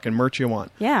fucking merch you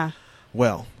want. Yeah.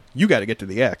 Well, you got to get to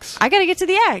the X. I got to get to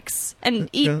the X and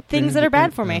eat things that are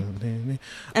bad for me, and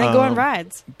then go on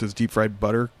rides. Does deep fried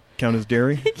butter count as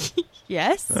dairy?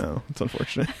 Yes. Oh, it's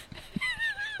unfortunate.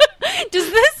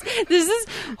 Does this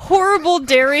horrible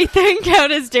dairy thing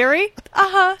count as dairy?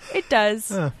 It does.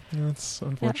 That's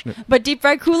unfortunate. Yeah. But deep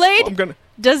fried Kool-Aid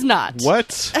does not.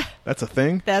 What? That's a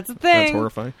thing? That's a thing. That's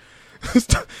horrifying.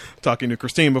 Talking to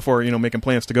Christine before, making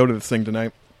plans to go to this thing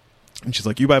tonight. And she's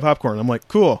like, you buy popcorn. I'm like,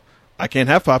 cool. I can't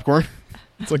have popcorn.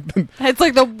 It's like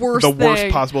the worst the worst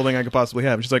possible thing I could possibly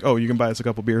have. She's like, oh, you can buy us a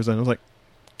couple beers. And I was like,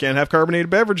 can't have carbonated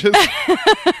beverages.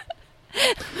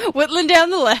 Whittling down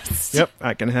the list. Yep,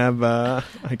 I can have.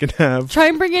 Try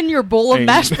and bring in your bowl of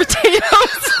mashed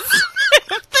potatoes.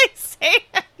 If they say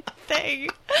anything.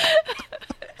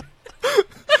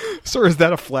 Sir, is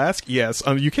that a flask? Yes.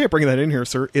 You can't bring that in here,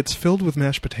 sir. It's filled with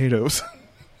mashed potatoes.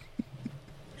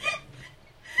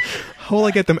 How will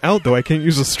I get them out, though? I can't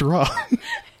use a straw. You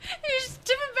just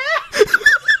dip it back.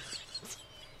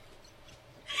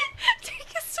 Take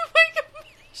a swig of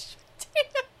mashed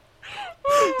potato.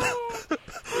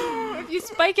 If you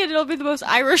spike it, it'll be the most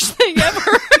Irish thing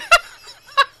ever.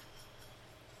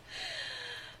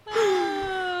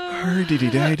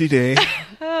 Hurdy-dee-day-dee-day.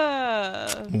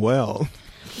 Well,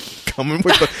 coming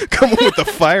with the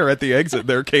fire at the exit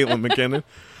there, Caitlin McKinnon.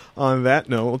 On that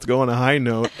note, let's go on a high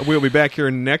note. We'll be back here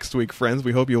next week, friends.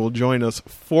 We hope you will join us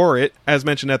for it. As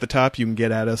mentioned at the top, you can get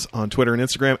at us on Twitter and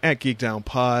Instagram at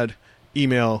GeekdownPod.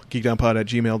 Email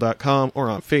geekdownpod@gmail.com or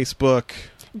on Facebook.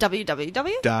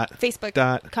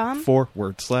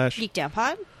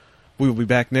 www.facebook.com/GeekdownPod. We will be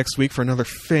back next week for another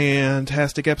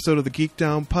fantastic episode of the Geek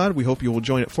Down Pod. We hope you will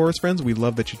join it for us, friends. We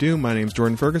love that you do. My name's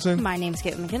Jordan Ferguson. My name's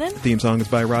Caitlin McKinnon. The theme song is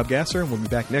by Rob Gasser. We'll be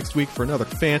back next week for another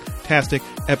fantastic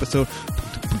episode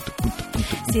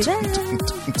See you then. of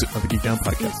the Geek Down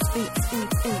Podcast.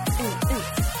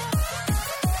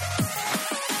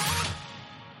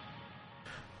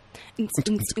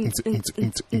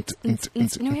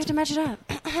 No, we have to match it up.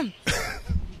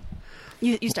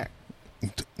 You start.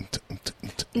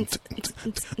 The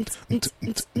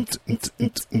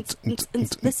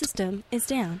system is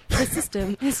down. The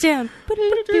system is down.